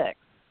 2006.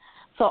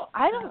 So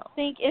I don't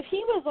think if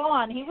he was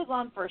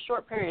on for a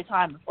short period of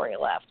time before he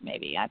left.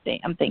 Maybe I'm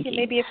thinking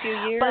maybe a few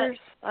years.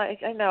 But,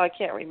 I know I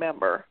can't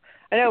remember.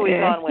 I know he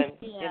was on when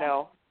you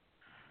know,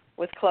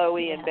 with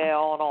Chloe and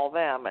Belle and all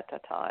them at the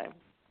time.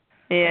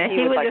 Yeah, he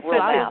was like real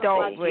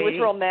nasty. He was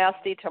real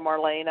nasty to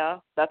Marlena.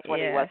 That's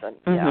when he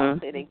wasn't. Mm-hmm. Yeah,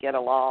 they didn't get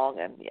along,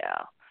 and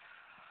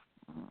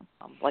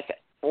like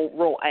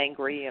real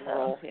angry and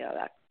real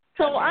that.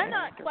 So I'm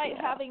not quite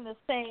having the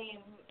same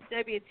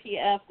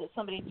WTF that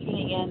somebody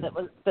tuning in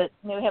that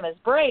knew him as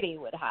Brady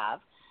would have,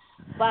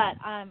 but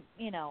I'm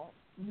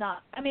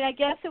not. I mean, I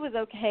guess it was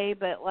okay,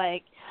 but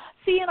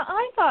and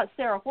I thought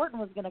Sarah Horton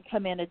was going to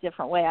come in a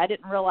different way. I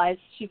didn't realize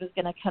she was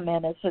going to come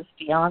in as his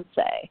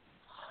fiance.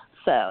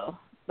 So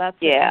that's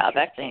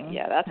interesting.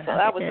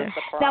 That was a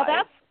surprise. Now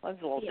that was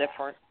a little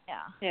different.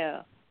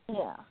 Yeah.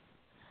 Yeah.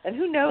 And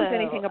who knows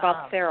anything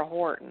about Sarah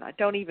Horton? I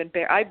don't even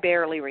I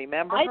barely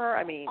remember her.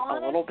 I mean,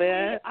 honestly, a little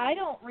bit. I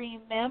don't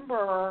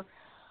remember.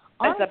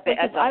 As a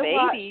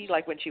baby,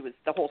 like when she was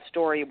the whole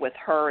story with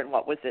her and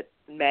what was it,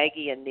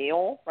 Maggie and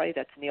Neil, right?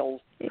 That's Neil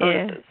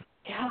Curtis's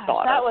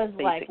daughter. That was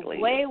basically.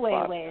 like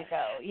way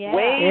ago. Yeah.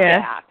 Way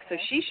back. So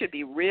she should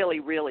be really,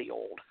 really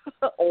old.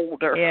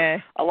 Older. Yeah.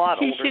 A lot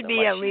older. She should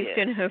be at least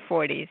in her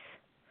 40s.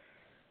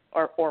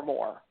 Or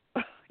more.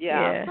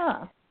 Yeah.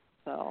 Huh.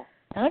 So.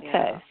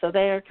 Okay, so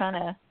they are kind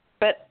of.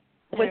 But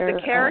was the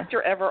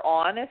character ever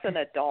on as an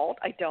adult?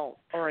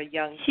 Or a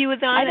young. She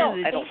was on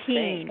as a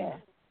teen.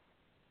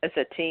 As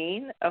a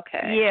teen?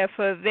 Okay. Yeah,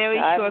 for a very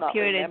short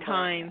period of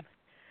time.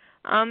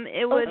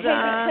 It was.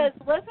 Because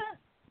wasn't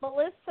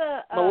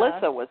Melissa.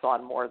 Melissa was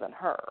on more than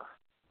her.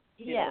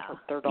 Yeah.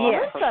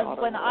 Melissa,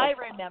 when I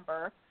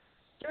remember,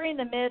 during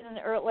the mid and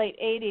late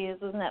 80s,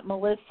 wasn't that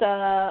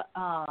Melissa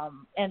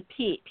and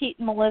Pete? Pete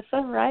and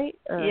Melissa, right?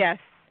 Yes.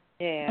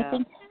 Yeah. I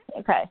think,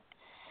 okay.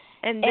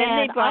 And then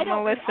they brought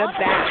Melissa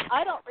back.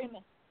 I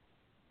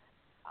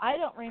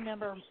don't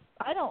remember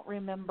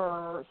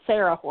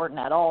Sarah Horton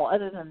at all,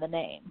 other than the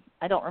name.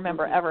 I don't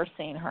remember ever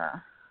seeing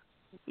her.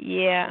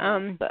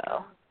 Yeah.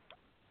 So.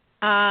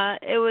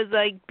 It was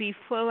like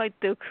before, like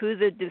the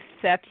Cruise of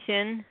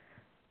Deception,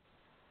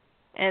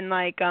 and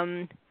like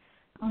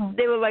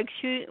they were like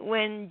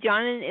when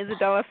John and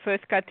Isabella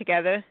first got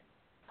together.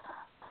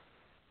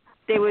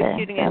 They were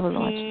shooting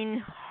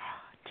a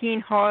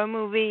teen horror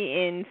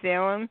movie in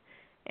Salem.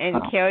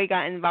 And Carrie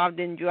got involved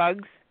in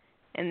drugs,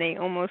 and they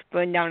almost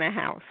burned down a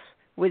house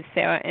with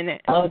Sarah in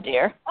it. Oh,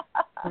 dear.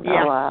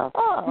 Yeah. Oh, wow.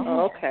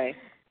 Oh, okay.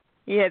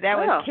 Yeah, that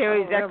was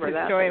Carrie's exit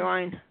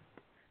storyline.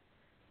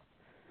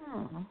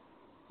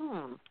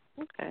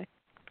 Okay.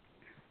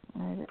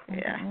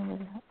 Yeah.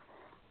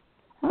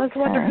 I was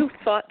wondering who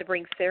thought to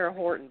bring Sarah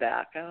Horton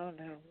back. I don't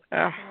know.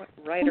 What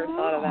writer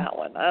thought of that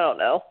one? I don't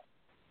know.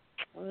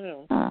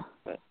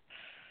 But.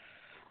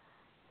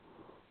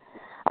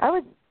 I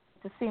would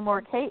to see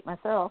more Kate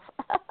myself.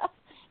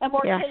 And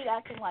more Kate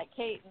acting like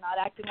Kate and not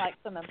acting like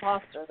some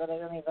imposter that I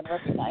don't even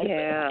recognize.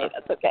 Yeah. Okay,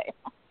 that's okay.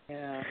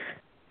 Yeah.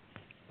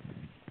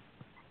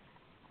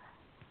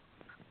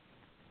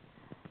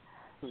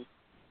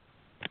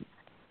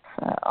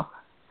 So,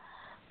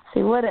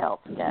 see what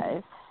else,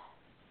 guys.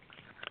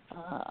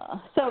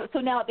 So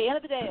now at the end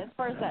of the day, as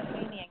far as that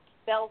Mimi and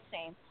Belle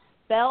scene,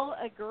 Belle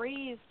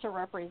agrees to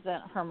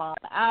represent her mom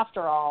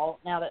after all.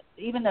 Now that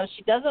even though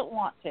she doesn't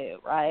want to,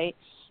 right?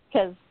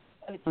 Because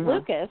it's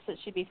Lucas that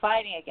she'd be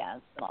fighting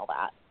against and all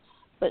that.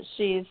 But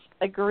she's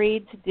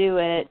agreed to do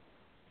it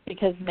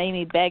because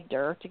Mimi begged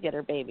her to get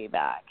her baby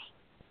back.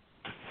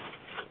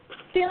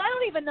 See, and I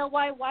don't even know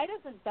why. Why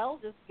doesn't Belle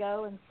just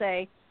go and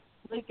say,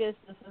 Lucas,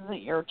 this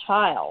isn't your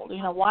child?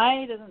 You know,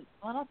 why doesn't...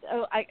 I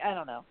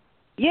don't know.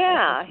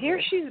 Yeah, here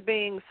she's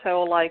being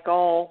so, like,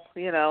 all,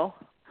 you know...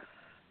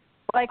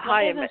 Like,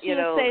 why doesn't she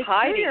say,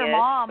 screw your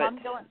mom, I'm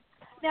going...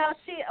 Now,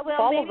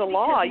 follow the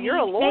law. You're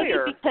a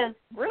lawyer. Maybe because...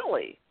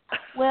 Really?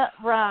 Well,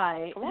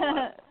 right.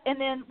 And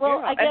then,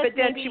 I guess but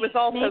then she was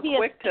also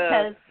quick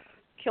to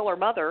kill her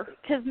mother.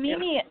 Because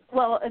Mimi,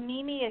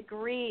 Mimi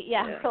agreed.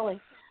 Yeah,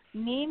 really.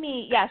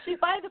 Mimi, she's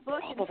by the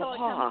book until it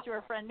comes to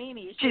her friend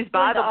Mimi. She's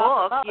by the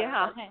book,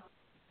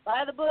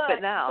 By the book.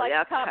 But now, like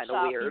that's kind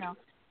of weird. You know.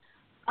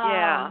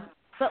 Yeah.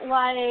 But,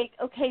 like,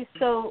 okay,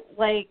 so,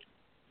 like,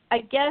 I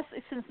guess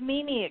since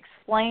Mimi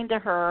explained to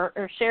her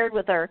or shared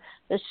with her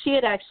that she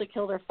had actually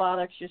killed her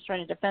father because she was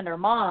trying to defend her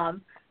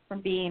mom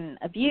from being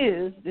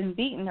abused and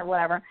beaten or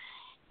whatever.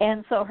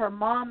 And so her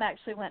mom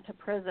actually went to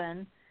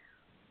prison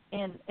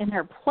in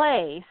her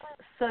place,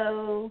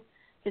 so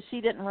because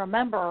she didn't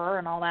remember her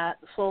and all that.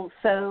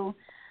 So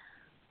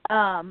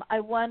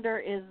I wonder,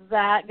 is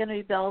that going to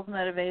be Belle's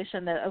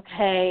motivation that,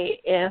 okay,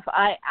 if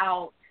I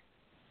out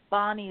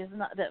Bonnie's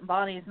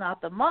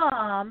not the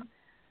mom,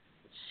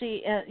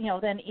 she,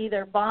 then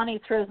either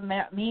Bonnie throws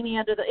Mimi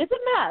under the... It's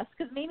a mess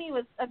because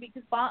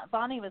because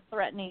Bonnie was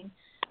threatening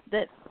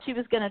that she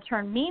was going to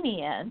turn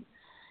Mimi in,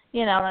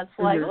 and it's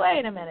like,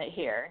 wait a minute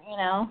here,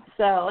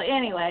 So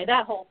anyway,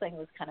 that whole thing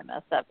was kind of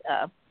messed up,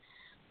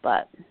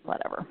 but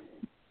whatever.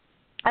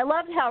 I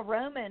loved how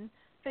Roman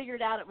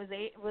figured out it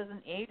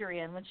wasn't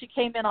Adrian when she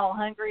came in all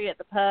hungry at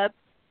the pub.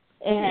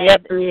 And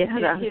that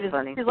was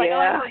funny. He's like,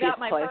 I forgot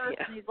my purse.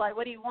 And he's like,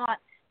 what do you want?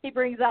 He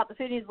brings out the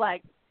food. And he's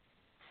like,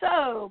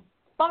 so,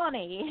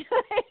 Bonnie,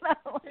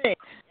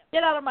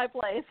 get out of my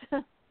place.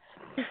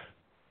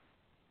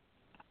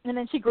 And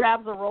then she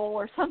grabs a roll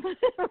or something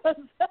and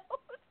runs out.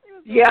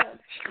 She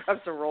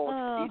grabs a roll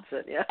and eats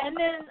it. Yeah. And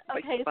then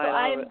so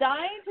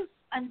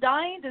I'm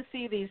dying to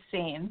see these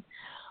scenes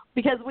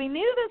because we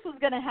knew this was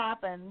going to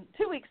happen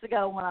 2 weeks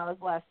ago when I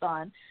was last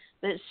on,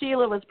 that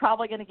Sheila was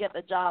probably going to get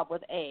the job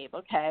with Abe.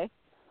 Okay,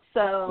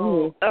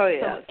 so so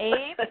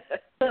Abe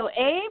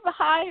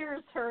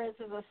hires her as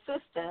his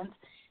assistant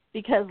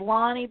because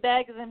Lani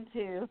begs him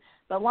to,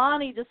 but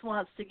Lani just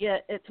wants to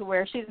get it to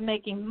where she's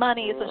making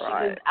money, so she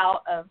moves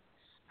out of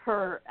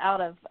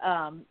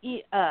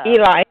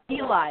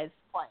Eli's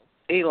place.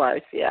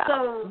 Eli's, yeah.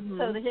 So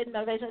the hidden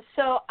motivation.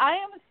 So I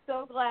am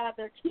so glad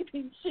they're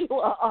keeping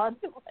Sheila on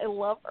because I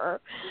love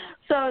her.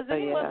 So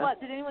did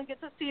anyone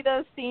get to see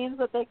those scenes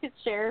that they could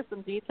share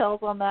some details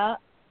on that?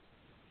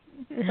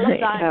 I'm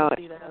dying to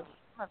see those.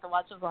 I have to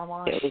watch those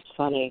online. It was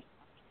funny.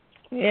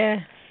 Yeah.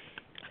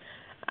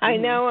 I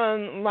know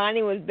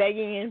Lani was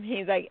begging him.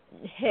 He's like,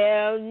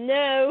 hell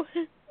no.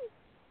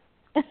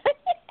 That's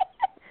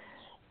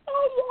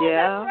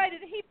right.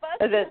 And he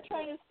busted him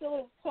trying to steal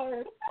his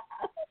card.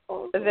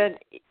 And then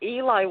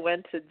Eli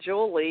went to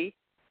Julie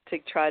to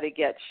try to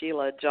get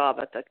Sheila a job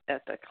at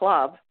the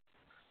club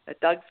at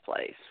Doug's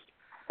place.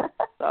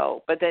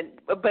 So, but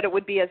it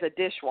would be as a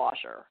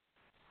dishwasher.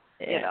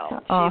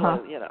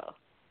 Sheila,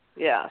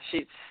 yeah,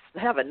 she's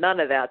having none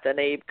of that. Then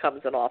Abe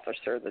comes and offers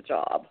her the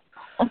job.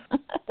 So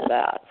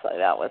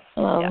that was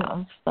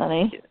that's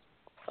funny.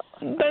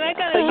 But I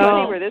got you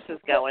see where this is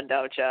going,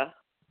 don't you?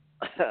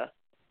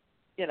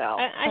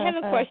 I have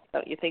a question.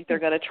 Don't you think they're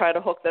going to try to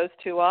hook those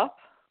two up?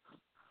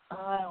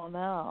 I don't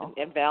know.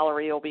 And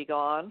Valerie will be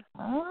gone.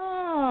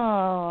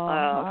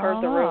 I've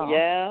heard the room.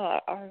 Yeah,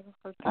 I heard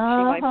that she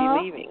might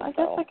be leaving. I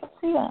guess I can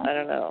see that. I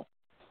don't know.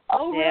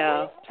 Oh, really?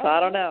 Yeah, so I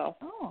don't know.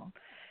 Oh.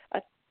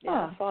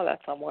 I saw that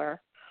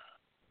somewhere.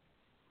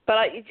 But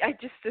I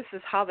just, this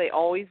is how they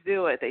always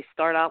do it. They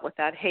start out with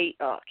that hate.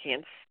 Oh,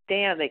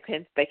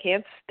 they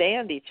can't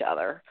stand each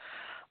other.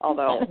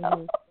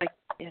 Although,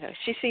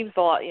 she seems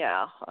a lot.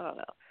 Yeah, I don't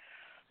know.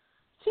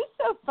 She's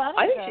so funny.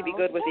 I think she'd be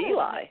good with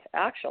Eli,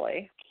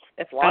 actually.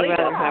 If I'd Lani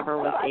rather have her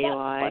with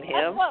Eli.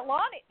 That's what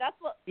Lani. That's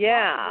what.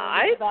 Yeah,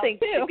 I think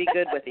too. she'd be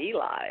good with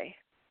Eli.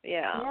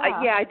 Yeah,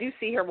 I do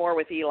see her more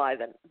with Eli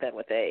than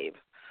with Abe.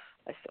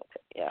 I still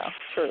think. Yeah,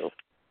 true.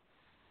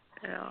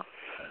 Yeah.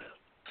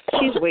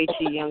 She's way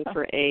too young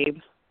for Abe.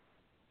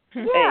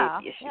 Yeah.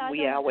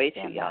 Abe, way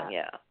too young.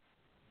 That.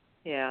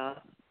 Yeah.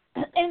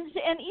 And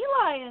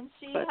Eli and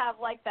she have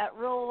like that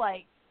real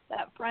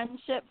that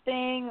friendship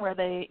thing where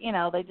they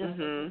they just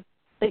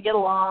they get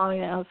along.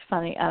 It's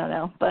funny. I don't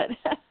know, but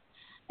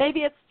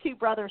maybe it's two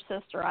brother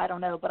sister. I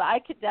don't know, but I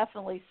could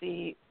definitely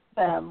see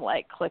them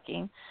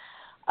clicking.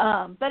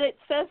 But it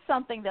says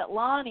something that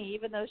Lani,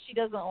 even though she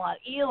doesn't want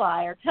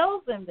Eli or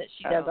tells him that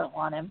she doesn't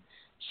want him,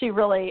 she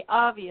really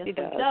obviously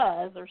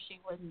does, or she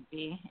wouldn't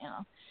be.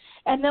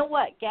 And then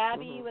what?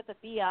 Gabby with the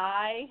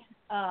BI.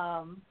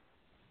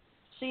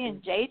 She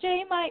and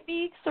JJ might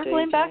be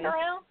circling back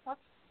around.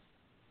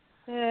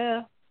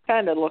 Yeah,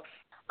 kind of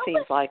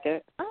seems like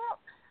it.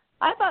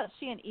 I thought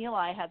she and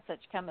Eli had such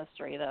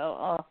chemistry, though.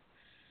 Oh,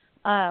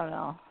 I don't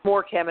know.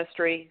 More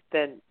chemistry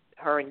than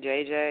her and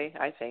JJ,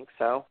 I think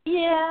so.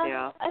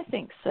 Yeah. I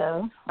think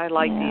so. I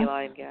liked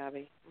Eli and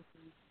Gabby.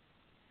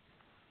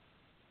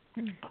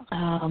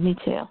 Oh, me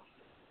too.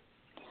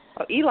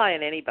 Oh, Eli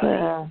and anybody.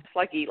 It's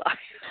like Eli.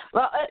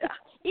 Well,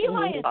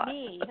 Eli and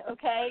me,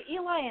 okay?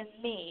 Eli and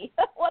me.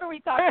 What are we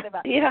talking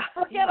about? Yeah.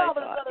 Forget all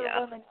those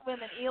other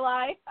women.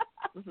 Eli.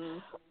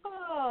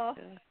 Oh,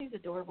 he's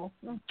adorable.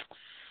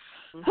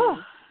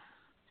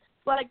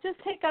 Just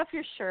take off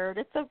your shirt.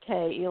 It's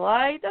okay,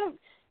 Eli. Don't.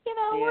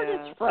 We're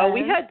just friends. Oh,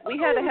 we had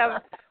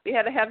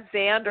to have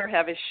Xander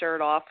have his shirt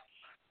off.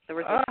 There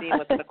was a scene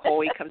with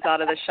Nicole. He comes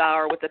out of the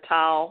shower with the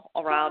towel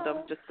around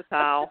him, just the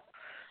towel.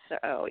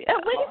 Oh, yeah.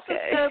 At least the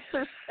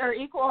scopes are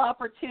equal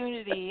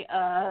opportunity,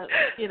 That's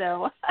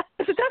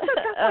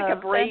like a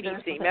Brady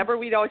scene. Remember,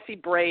 we'd always see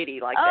Brady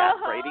like that.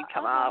 Brady'd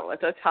come out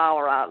with a towel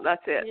around.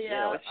 That's it,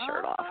 with his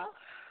shirt off.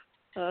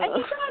 And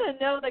you gotta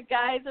know the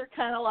guys are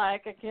kind of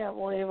like, I can't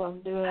believe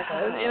I'm doing this.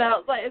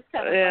 It's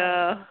kind of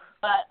funny.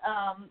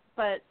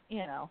 But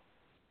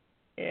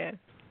Yeah.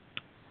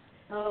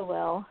 Oh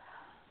well.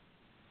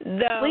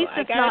 No, at least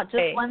it's not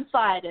just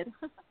one-sided.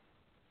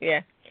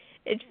 Yeah.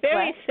 It's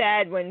very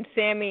sad when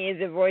Sammy is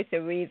the voice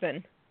of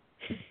reason.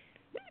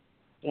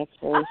 That's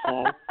very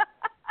sad.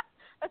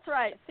 That's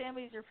right.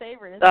 Sammy's your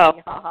favorite, isn't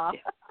he? Ha-ha.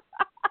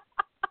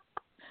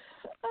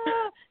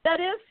 That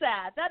is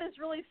sad. That is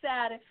really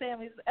sad if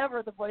Sammy's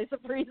ever the voice of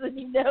reason.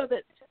 You know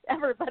that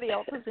everybody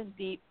else is in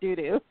deep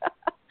doo-doo.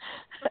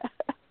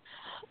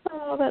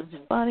 Oh, that's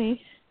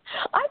funny.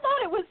 I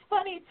thought it was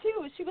funny,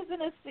 too. She was in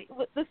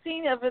the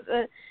scene of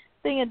the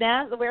thing in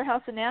the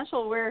warehouse in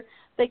Nashville where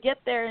they get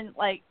there and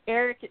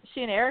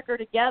she and Eric are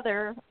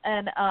together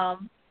and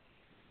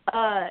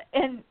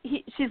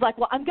she's like,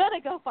 well, I'm gonna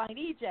go find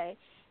EJ,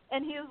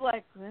 and he was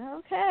like, well,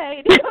 okay,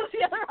 and he goes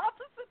the other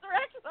opposite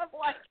direction. I'm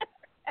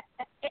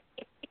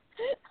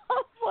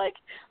like,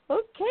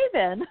 okay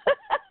then.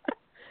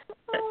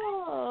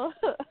 Oh,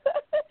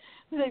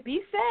 like,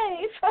 be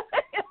safe.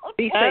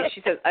 Be safe.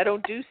 She says, I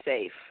don't do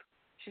safe.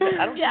 She says,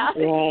 I don't do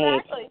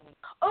safe. Exactly.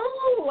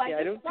 Oh,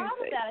 I just thought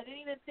of that. I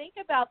didn't even think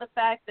about the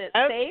fact that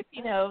safe,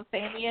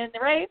 Sammy and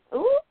Rafe.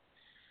 Ooh.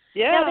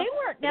 Yeah. Now, they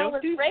weren't. Now,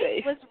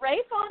 was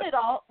Rafe on at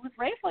all? Was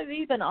Rafe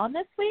even on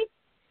this week?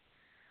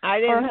 I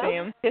didn't see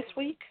him. This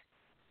week?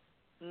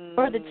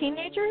 Or the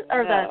teenagers?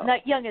 Or the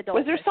young adults?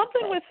 Was there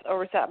something or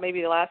was that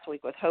maybe last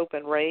week with Hope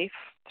and Rafe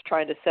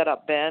trying to set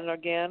up Ben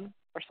again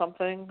or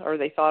something? Or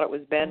they thought it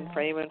was Ben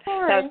framing?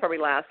 That was probably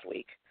last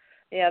week.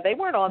 Yeah, they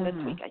weren't on this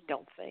week, I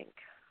don't think.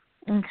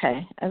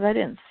 Okay, as I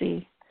didn't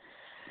see.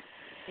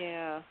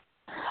 Yeah.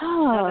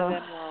 None of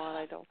them were on,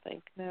 I don't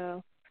think.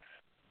 No.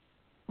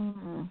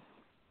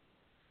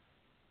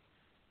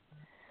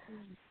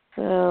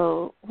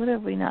 So, what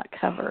have we not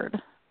covered?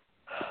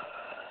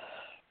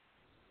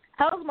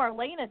 How's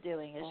Marlena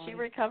doing? Is she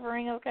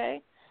recovering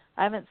okay?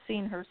 I haven't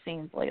seen her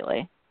scenes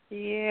lately.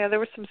 Yeah, there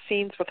were some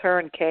scenes with her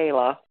and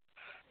Kayla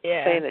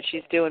saying that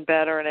she's doing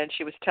better, and then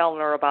she was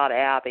telling her about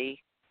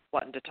Abby,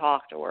 wanting to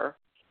talk to her.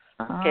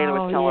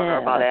 Kayla was telling her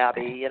about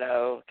Abby, you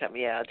know.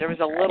 Yeah, there was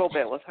a little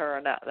bit with her,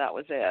 and that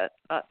was it.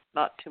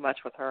 Not too much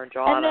with her and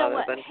John,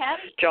 other than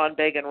John,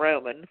 Big, and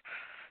Roman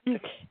to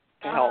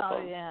help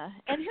them. Yeah.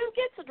 And who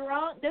gets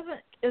drunk?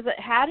 Is it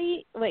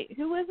Hattie? Wait,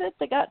 who was it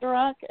that got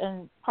drunk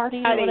and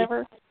partied or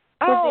whatever?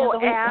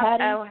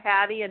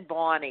 Hattie and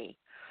Bonnie.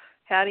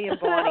 Hattie and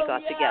Bonnie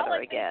got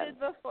together again. They did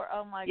before.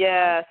 Oh my God.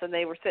 Yes, and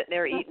they were sitting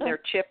there eating their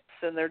chips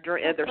and their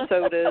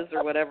sodas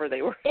or whatever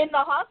they were. In the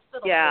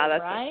hospital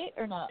room, right?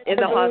 Or not? In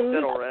the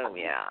hospital room,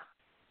 yeah.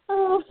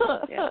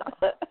 Yeah.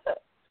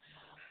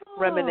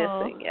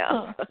 Reminiscing,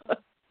 yeah.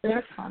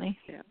 They're funny.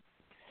 Yeah.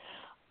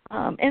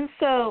 And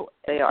so,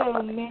 they are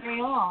funny.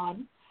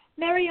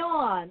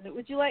 Marianne,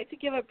 would you like to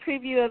give a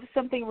preview of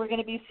something we're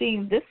going to be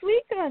seeing this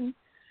week on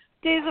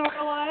Days of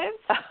Our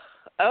Lives?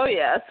 Oh,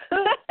 yes.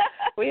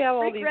 We have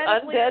all these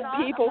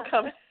undead people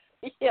coming.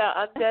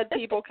 Yeah, undead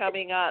people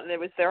coming out, and it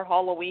was their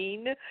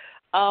Halloween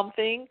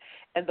thing,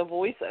 and the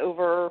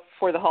voiceover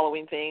for the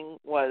Halloween thing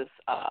was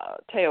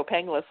Teo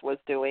Penglis was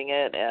doing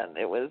it, and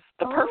it was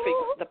the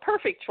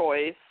perfect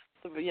choice.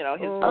 You know,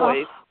 his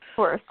voice, of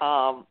course,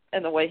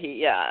 and the way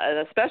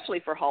and especially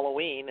for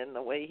Halloween, and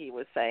the way he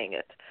was saying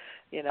it.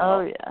 You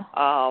know,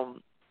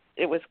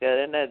 it was good,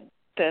 and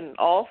then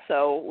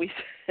also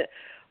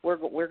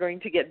we're going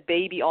to get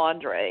baby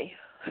Andre.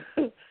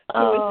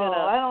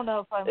 I don't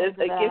know if I'm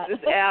into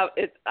that.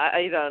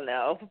 I don't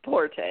know.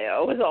 Poor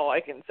Teo is all I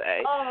can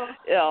say.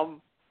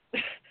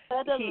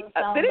 That doesn't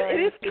sound but it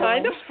is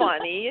kind of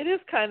funny. It is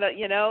kind of,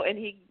 and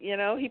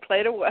he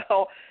played it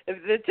well.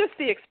 Just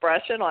the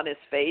expression on his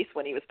face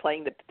when he was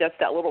playing just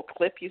that little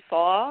clip you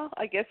saw,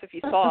 I guess if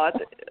you saw it,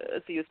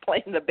 as he was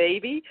playing the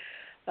baby.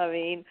 I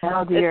mean,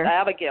 it's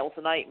Abigail's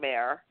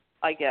nightmare,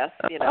 I guess,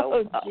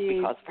 because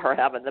of her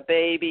having the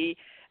baby.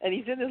 And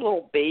he's in this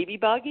little baby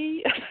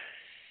buggy.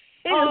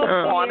 He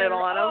just wanted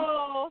on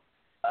him.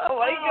 Oh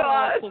my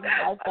God!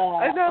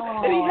 I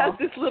know, and he has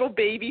this little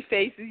baby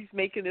face. He's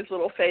making this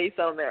little face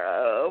on there.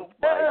 Oh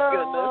my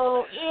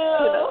goodness!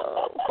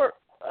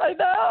 I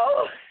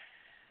know.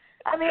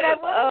 I mean, I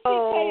want to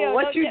see Teo.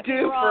 What you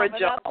do for a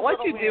job?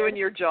 What you do in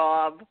your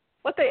job?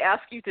 What they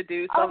ask you to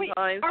do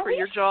sometimes for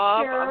your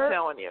job? Sure? I'm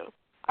telling you.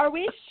 Are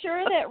we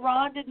sure that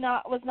Ron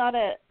was not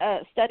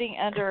studying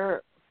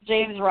under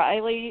James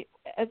Riley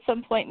at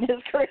some point in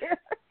his career?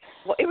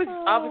 Well, it was.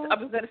 I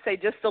was going to say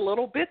just a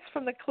little bits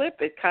from the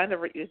clip. It's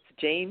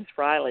James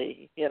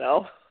Riley,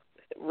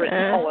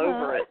 written all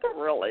over it,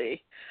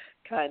 really,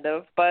 kind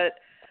of. But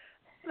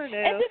I don't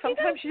know.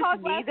 Sometimes you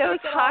just need those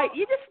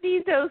You just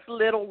need those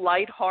little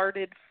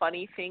lighthearted,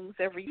 funny things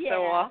every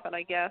so often.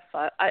 I guess.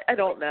 I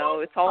don't know.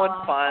 It's all in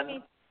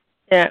fun.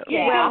 I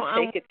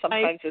mean, take it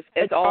sometimes.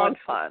 It's all in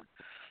fun.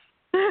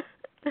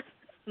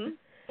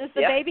 Does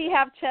the baby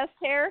have chest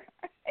hair?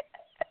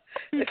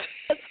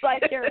 That's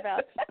what I care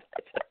about.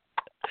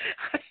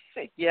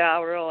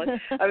 Yeah, really.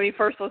 I mean,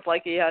 first was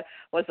like he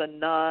was a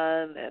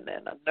nun and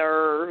then a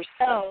nurse.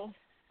 The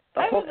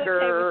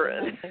hooker.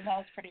 And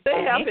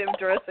they have him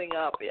dressing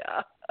up.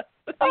 Yeah,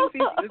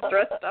 he's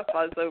dressed up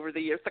as over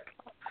the years.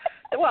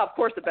 Well, of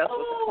course, the best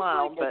was the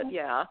clown, but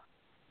yeah,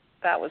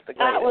 that was the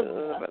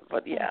greatest.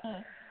 But yeah.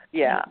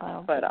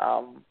 But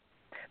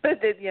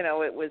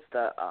it was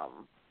the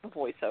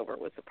voiceover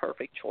was the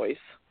perfect choice.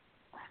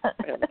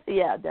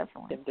 Yeah,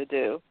 definitely. Him to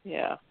do.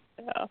 Yeah.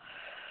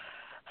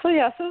 So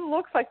it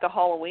looks like the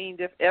Halloween.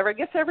 I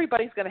guess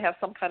everybody's going to have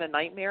some kind of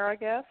nightmare. I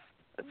guess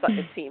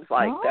it seems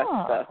like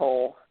that's the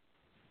whole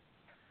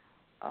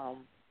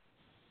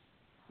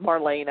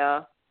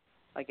Marlena.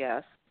 I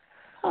guess.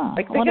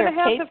 Like they're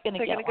going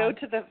to go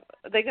to the.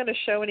 Are they going to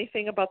show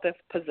anything about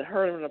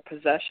her in a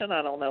possession?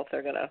 I don't know if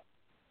they're going to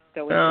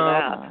go into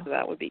that. So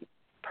that would be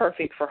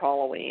perfect for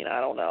Halloween. I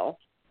don't know.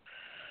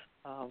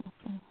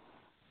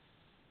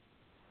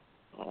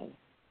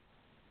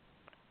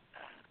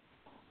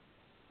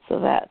 So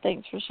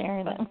thanks for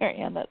sharing that,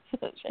 Marianne. That's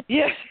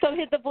yes. So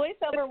the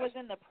voiceover was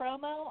in the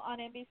promo on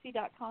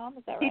NBC.com.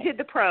 Is that right? He did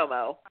the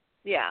promo.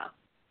 Yeah.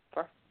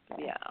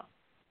 Yeah.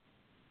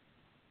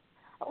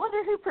 I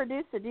wonder who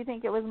produced it. Do you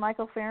think it was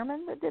Michael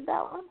Fairman that did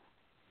that one?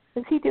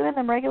 Is he doing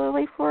them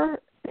regularly for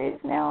days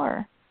now,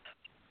 or?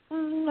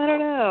 I don't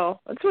know.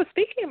 So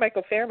speaking of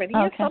Michael Fairman, he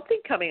has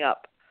something coming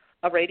up.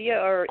 A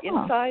radio or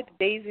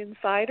Days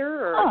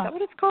Insider, or is that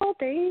what it's called?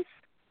 Days?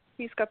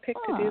 He's got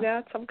picked to do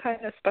that. Some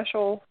kind of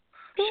special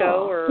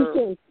show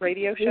or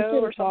radio show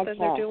or something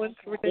they're doing.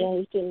 Yeah,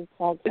 he's doing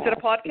a podcast. Is it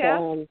a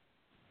podcast?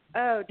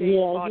 Days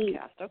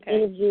podcast. Okay. He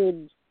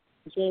interviewed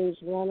James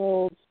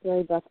Reynolds,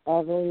 Mary Beth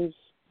Evans.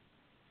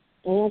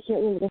 And I can't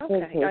remember the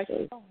third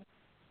person.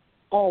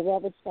 Oh,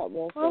 Robert Scott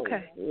Wilson.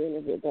 Okay. He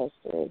interviewed those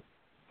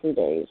 2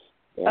 days.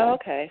 Yeah. Oh,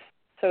 okay.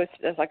 So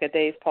it's like a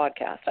day's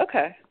podcast.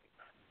 Okay.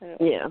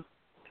 Yeah.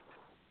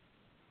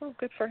 Oh,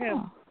 good for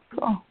him.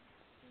 Oh,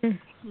 cool.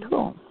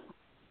 Cool.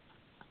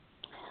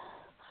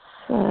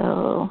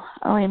 So,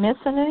 are we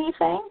missing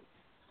anything?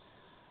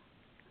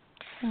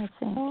 I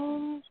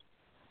think.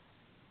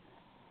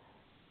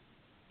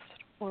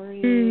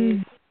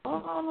 Stories.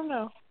 Oh, I don't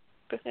know.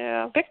 But,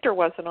 yeah, Victor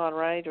wasn't on,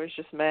 right? It was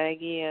just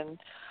Maggie, and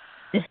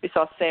we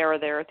saw Sarah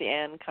there at the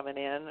end coming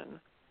in.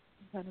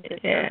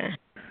 Yeah.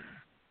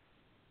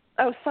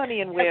 Oh,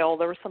 Sonny and Will.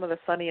 There was some of the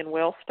Sonny and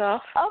Will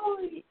stuff. Oh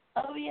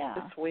yeah.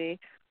 This week.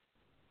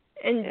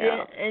 And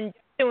Justin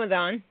was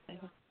on.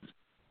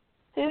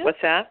 Who?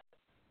 What's that?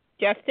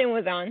 Justin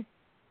was on.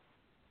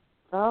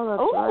 Oh,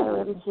 that's right. We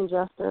haven't seen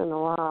Justin in a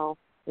while.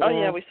 Yeah. Oh,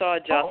 yeah, we saw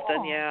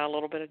Justin. Yeah, a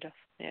little bit of Justin.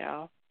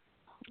 Yeah.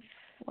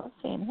 Love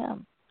seeing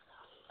him.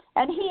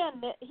 And he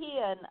and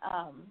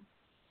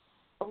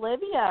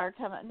Olivia are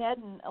coming. Ned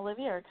and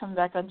Olivia are coming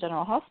back on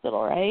General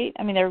Hospital, right?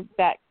 I mean, they're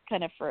back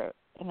kind of for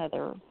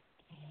another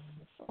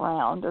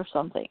round or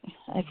something.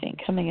 I think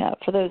coming up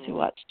for those who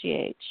watch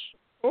GH.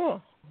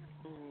 Cool.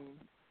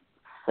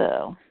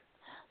 So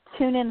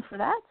tune in for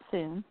that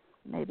soon,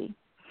 maybe.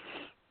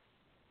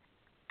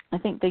 I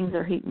think things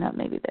are heating up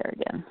maybe there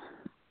again.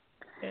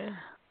 Yeah.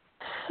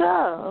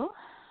 So,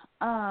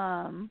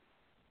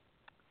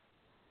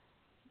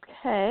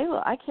 okay.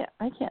 Well, I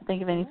can't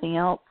think of anything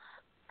else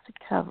to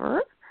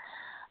cover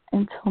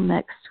until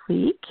next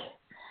week.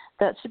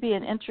 That should be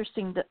an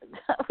interesting.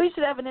 We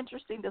should have an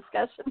interesting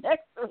discussion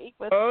next week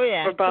with. Oh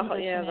yeah.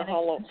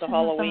 The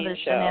Halloween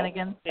show.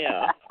 Shenanigans.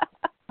 Yeah.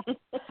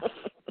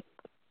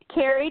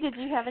 Carrie, did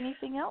you have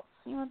anything else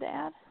you wanted to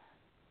add?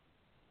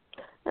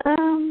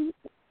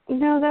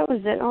 No, that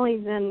was it. Only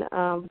then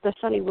the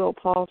Sonny Will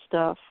Paul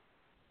stuff.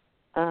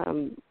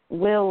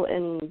 Will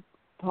and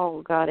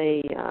Paul got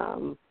a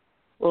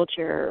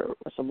wheelchair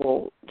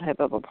assemble type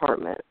of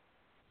apartment.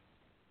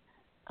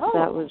 Oh,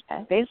 that was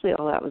basically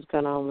all that was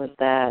going on with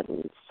that,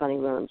 and Sonny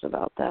learns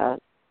about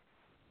that.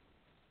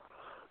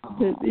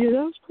 Yeah, that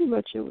was pretty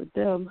much it with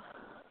them.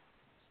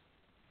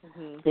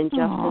 Mm-hmm. And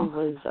Justin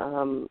was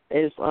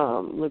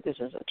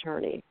Lucas's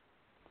attorney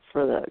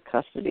for the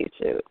custody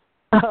suit.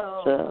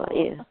 Oh. So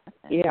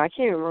yeah, I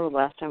can't remember the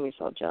last time we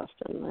saw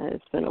Justin.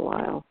 It's been a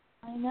while.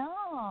 I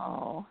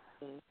know.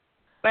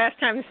 Last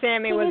time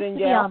Sammy was in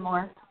jail.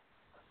 More.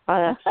 Oh,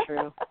 that's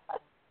true.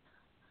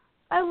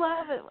 I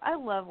love it. I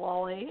love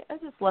Wally. I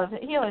just love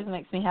it. He always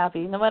makes me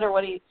happy. No matter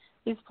what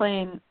he's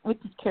playing, with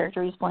the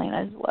character he's playing,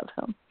 I just love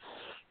him.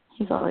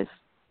 He's always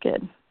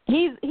good.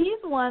 He's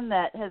one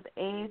that has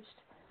aged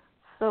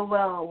so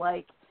well.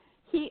 Like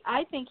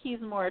I think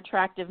he's more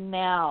attractive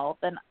now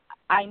than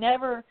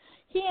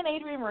he and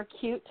Adrian were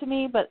cute to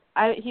me, but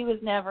he was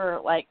never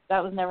like,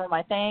 that was never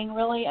my thing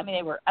really. I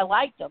mean, I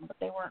liked them, but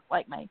they weren't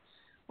like my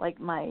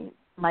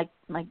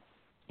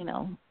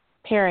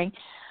pairing.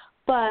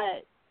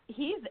 But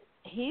he's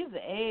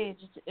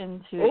aged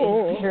into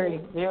a very,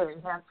 very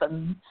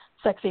handsome,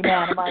 sexy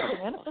man, in my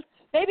opinion.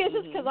 Maybe it's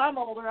just because I'm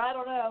older. I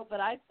don't know,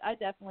 but I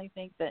definitely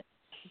think that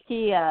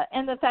he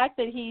and the fact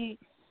that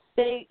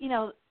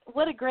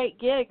what a great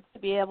gig to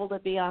be able to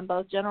be on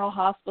both General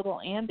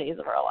Hospital and Days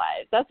of Our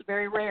Lives. That's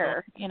very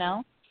rare,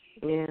 Yeah.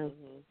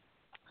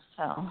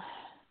 So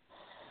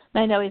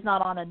I know he's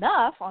not on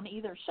enough on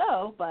either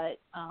show, but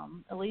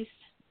at least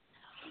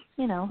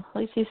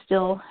he's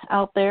still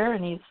out there,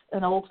 and he's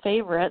an old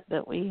favorite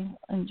that we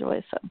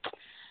enjoy. So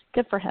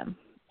good for him.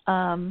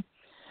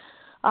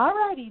 All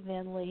righty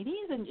then,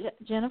 ladies. And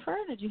Jennifer,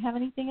 did you have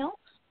anything else,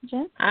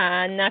 Jen?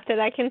 Not that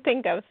I can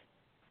think of.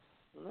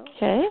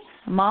 Okay.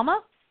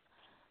 Mama?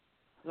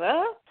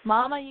 Well,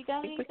 Mama, you got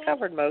I think anything? we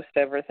covered most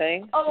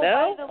everything. Oh,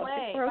 no? by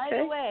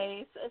the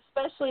way,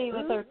 especially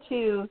with our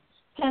two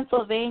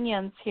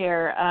Pennsylvanians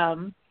here,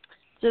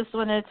 just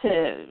wanted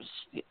to,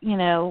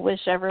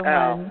 wish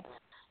everyone,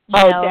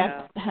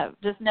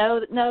 just know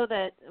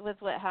that with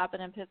what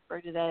happened in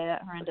Pittsburgh today,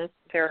 that horrendous,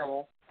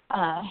 terrible,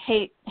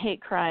 hate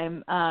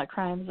crimes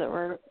that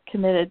were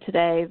committed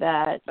today,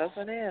 that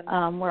doesn't end.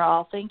 We're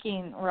all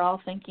thinking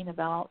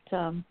about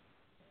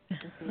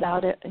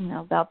it,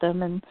 about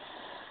them and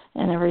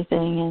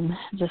everything,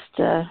 and just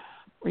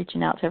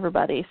reaching out to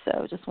everybody.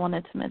 So just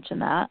wanted to mention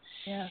that.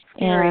 Yeah,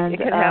 and it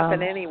can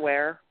happen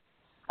anywhere.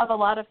 I have a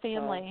lot of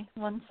family.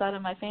 One side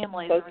of my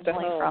family is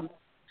originally from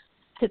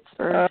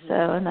Pittsburgh,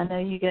 and I know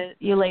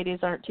you ladies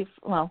aren't too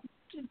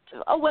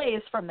a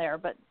ways from there,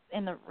 but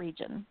in the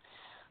region.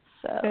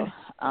 So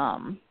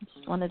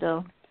just wanted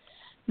to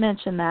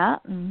mention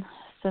that and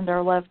send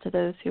our love to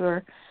those who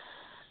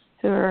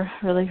are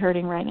really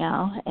hurting right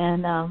now.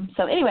 And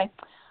so anyway,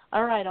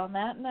 all right. On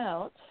that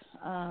note,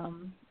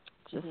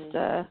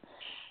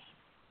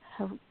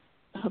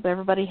 hope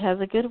everybody has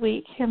a good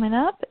week coming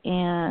up,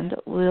 and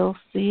we'll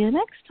see you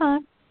next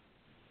time.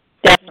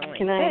 Definitely.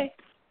 Good night.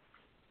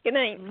 Good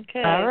night.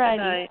 Okay. All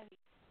righty.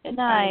 Good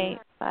night.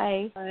 Good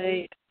night. Bye.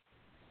 Bye.